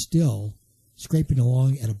we are still scraping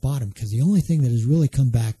along at a bottom because the only thing that has really come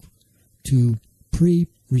back to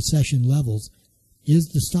pre-recession levels is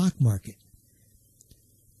the stock market.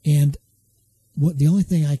 And the only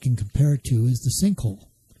thing I can compare it to is the sinkhole.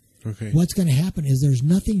 Okay. What's going to happen is there's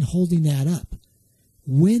nothing holding that up.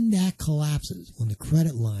 When that collapses, when the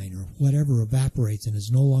credit line or whatever evaporates and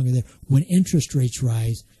is no longer there, when interest rates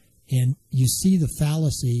rise and you see the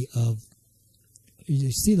fallacy of,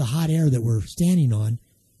 you see the hot air that we're standing on,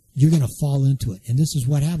 you're going to fall into it. And this is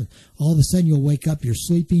what happens. All of a sudden you'll wake up, you're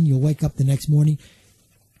sleeping, you'll wake up the next morning,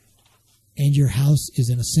 and your house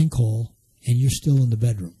is in a sinkhole and you're still in the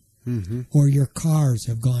bedroom. Mm-hmm. Or your cars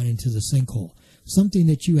have gone into the sinkhole. Something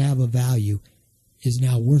that you have of value is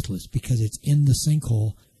now worthless because it's in the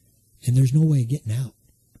sinkhole and there's no way of getting out.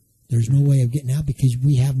 There's no way of getting out because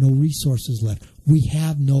we have no resources left. We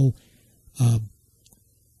have no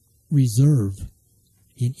reserve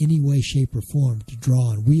in any way, shape, or form to draw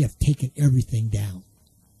on. We have taken everything down.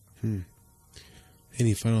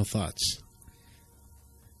 Any final thoughts?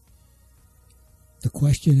 The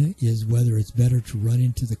question is whether it's better to run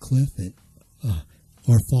into the cliff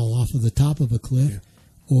or fall off of the top of a cliff,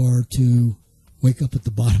 or to wake up at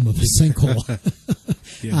the bottom of a sinkhole.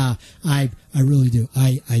 Yeah. I really do.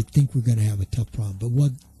 I think we're going to have a tough problem.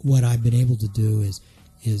 But what I've been able to do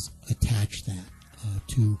is attach that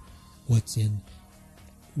to what's in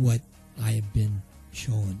what I have been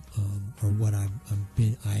shown, or what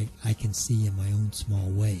I can see in my own small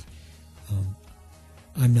way.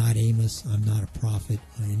 I'm not Amos. I'm not a prophet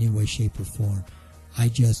in any way, shape, or form. I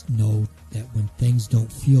just know that when things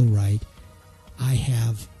don't feel right, I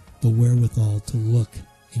have the wherewithal to look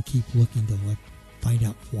and keep looking to find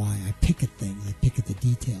out why. I pick at things. I pick at the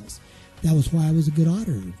details. That was why I was a good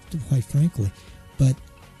auditor, quite frankly. But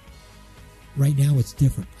right now it's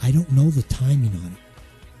different. I don't know the timing on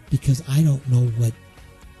it because I don't know what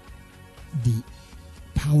the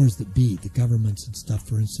powers that be, the governments and stuff,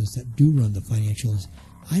 for instance, that do run the financials,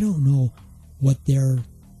 I don't know what they're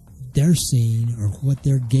seeing or what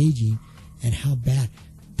they're gauging and how bad.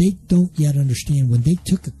 they don't yet understand when they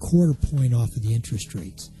took a quarter point off of the interest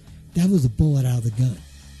rates, that was a bullet out of the gun.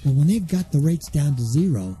 But when they've got the rates down to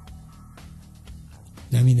zero,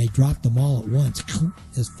 I mean, they dropped them all at once,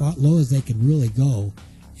 as far low as they could really go,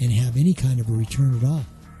 and have any kind of a return at all.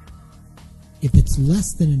 If it's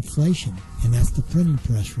less than inflation, and that's the printing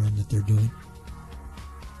press run that they're doing,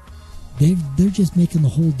 they're just making the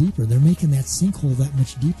hole deeper. They're making that sinkhole that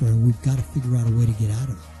much deeper, and we've got to figure out a way to get out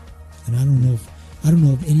of it. And I don't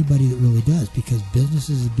know of anybody that really does, because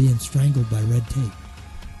businesses are being strangled by red tape.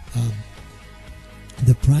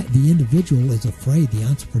 The individual is afraid. The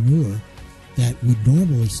entrepreneur that would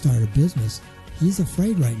normally start a business, he's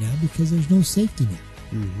afraid right now because there's no safety net.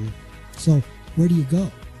 Mm-hmm. So where do you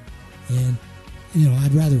go? And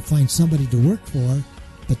I'd rather find somebody to work for,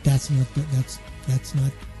 but that's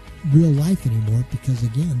not real life anymore, because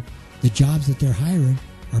again, the jobs that they're hiring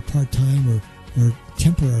are part-time or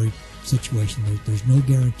temporary situation. There's no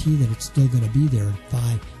guarantee that it's still going to be there in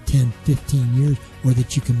 5, 10, 15 years, or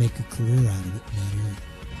that you can make a career out of it in that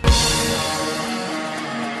area.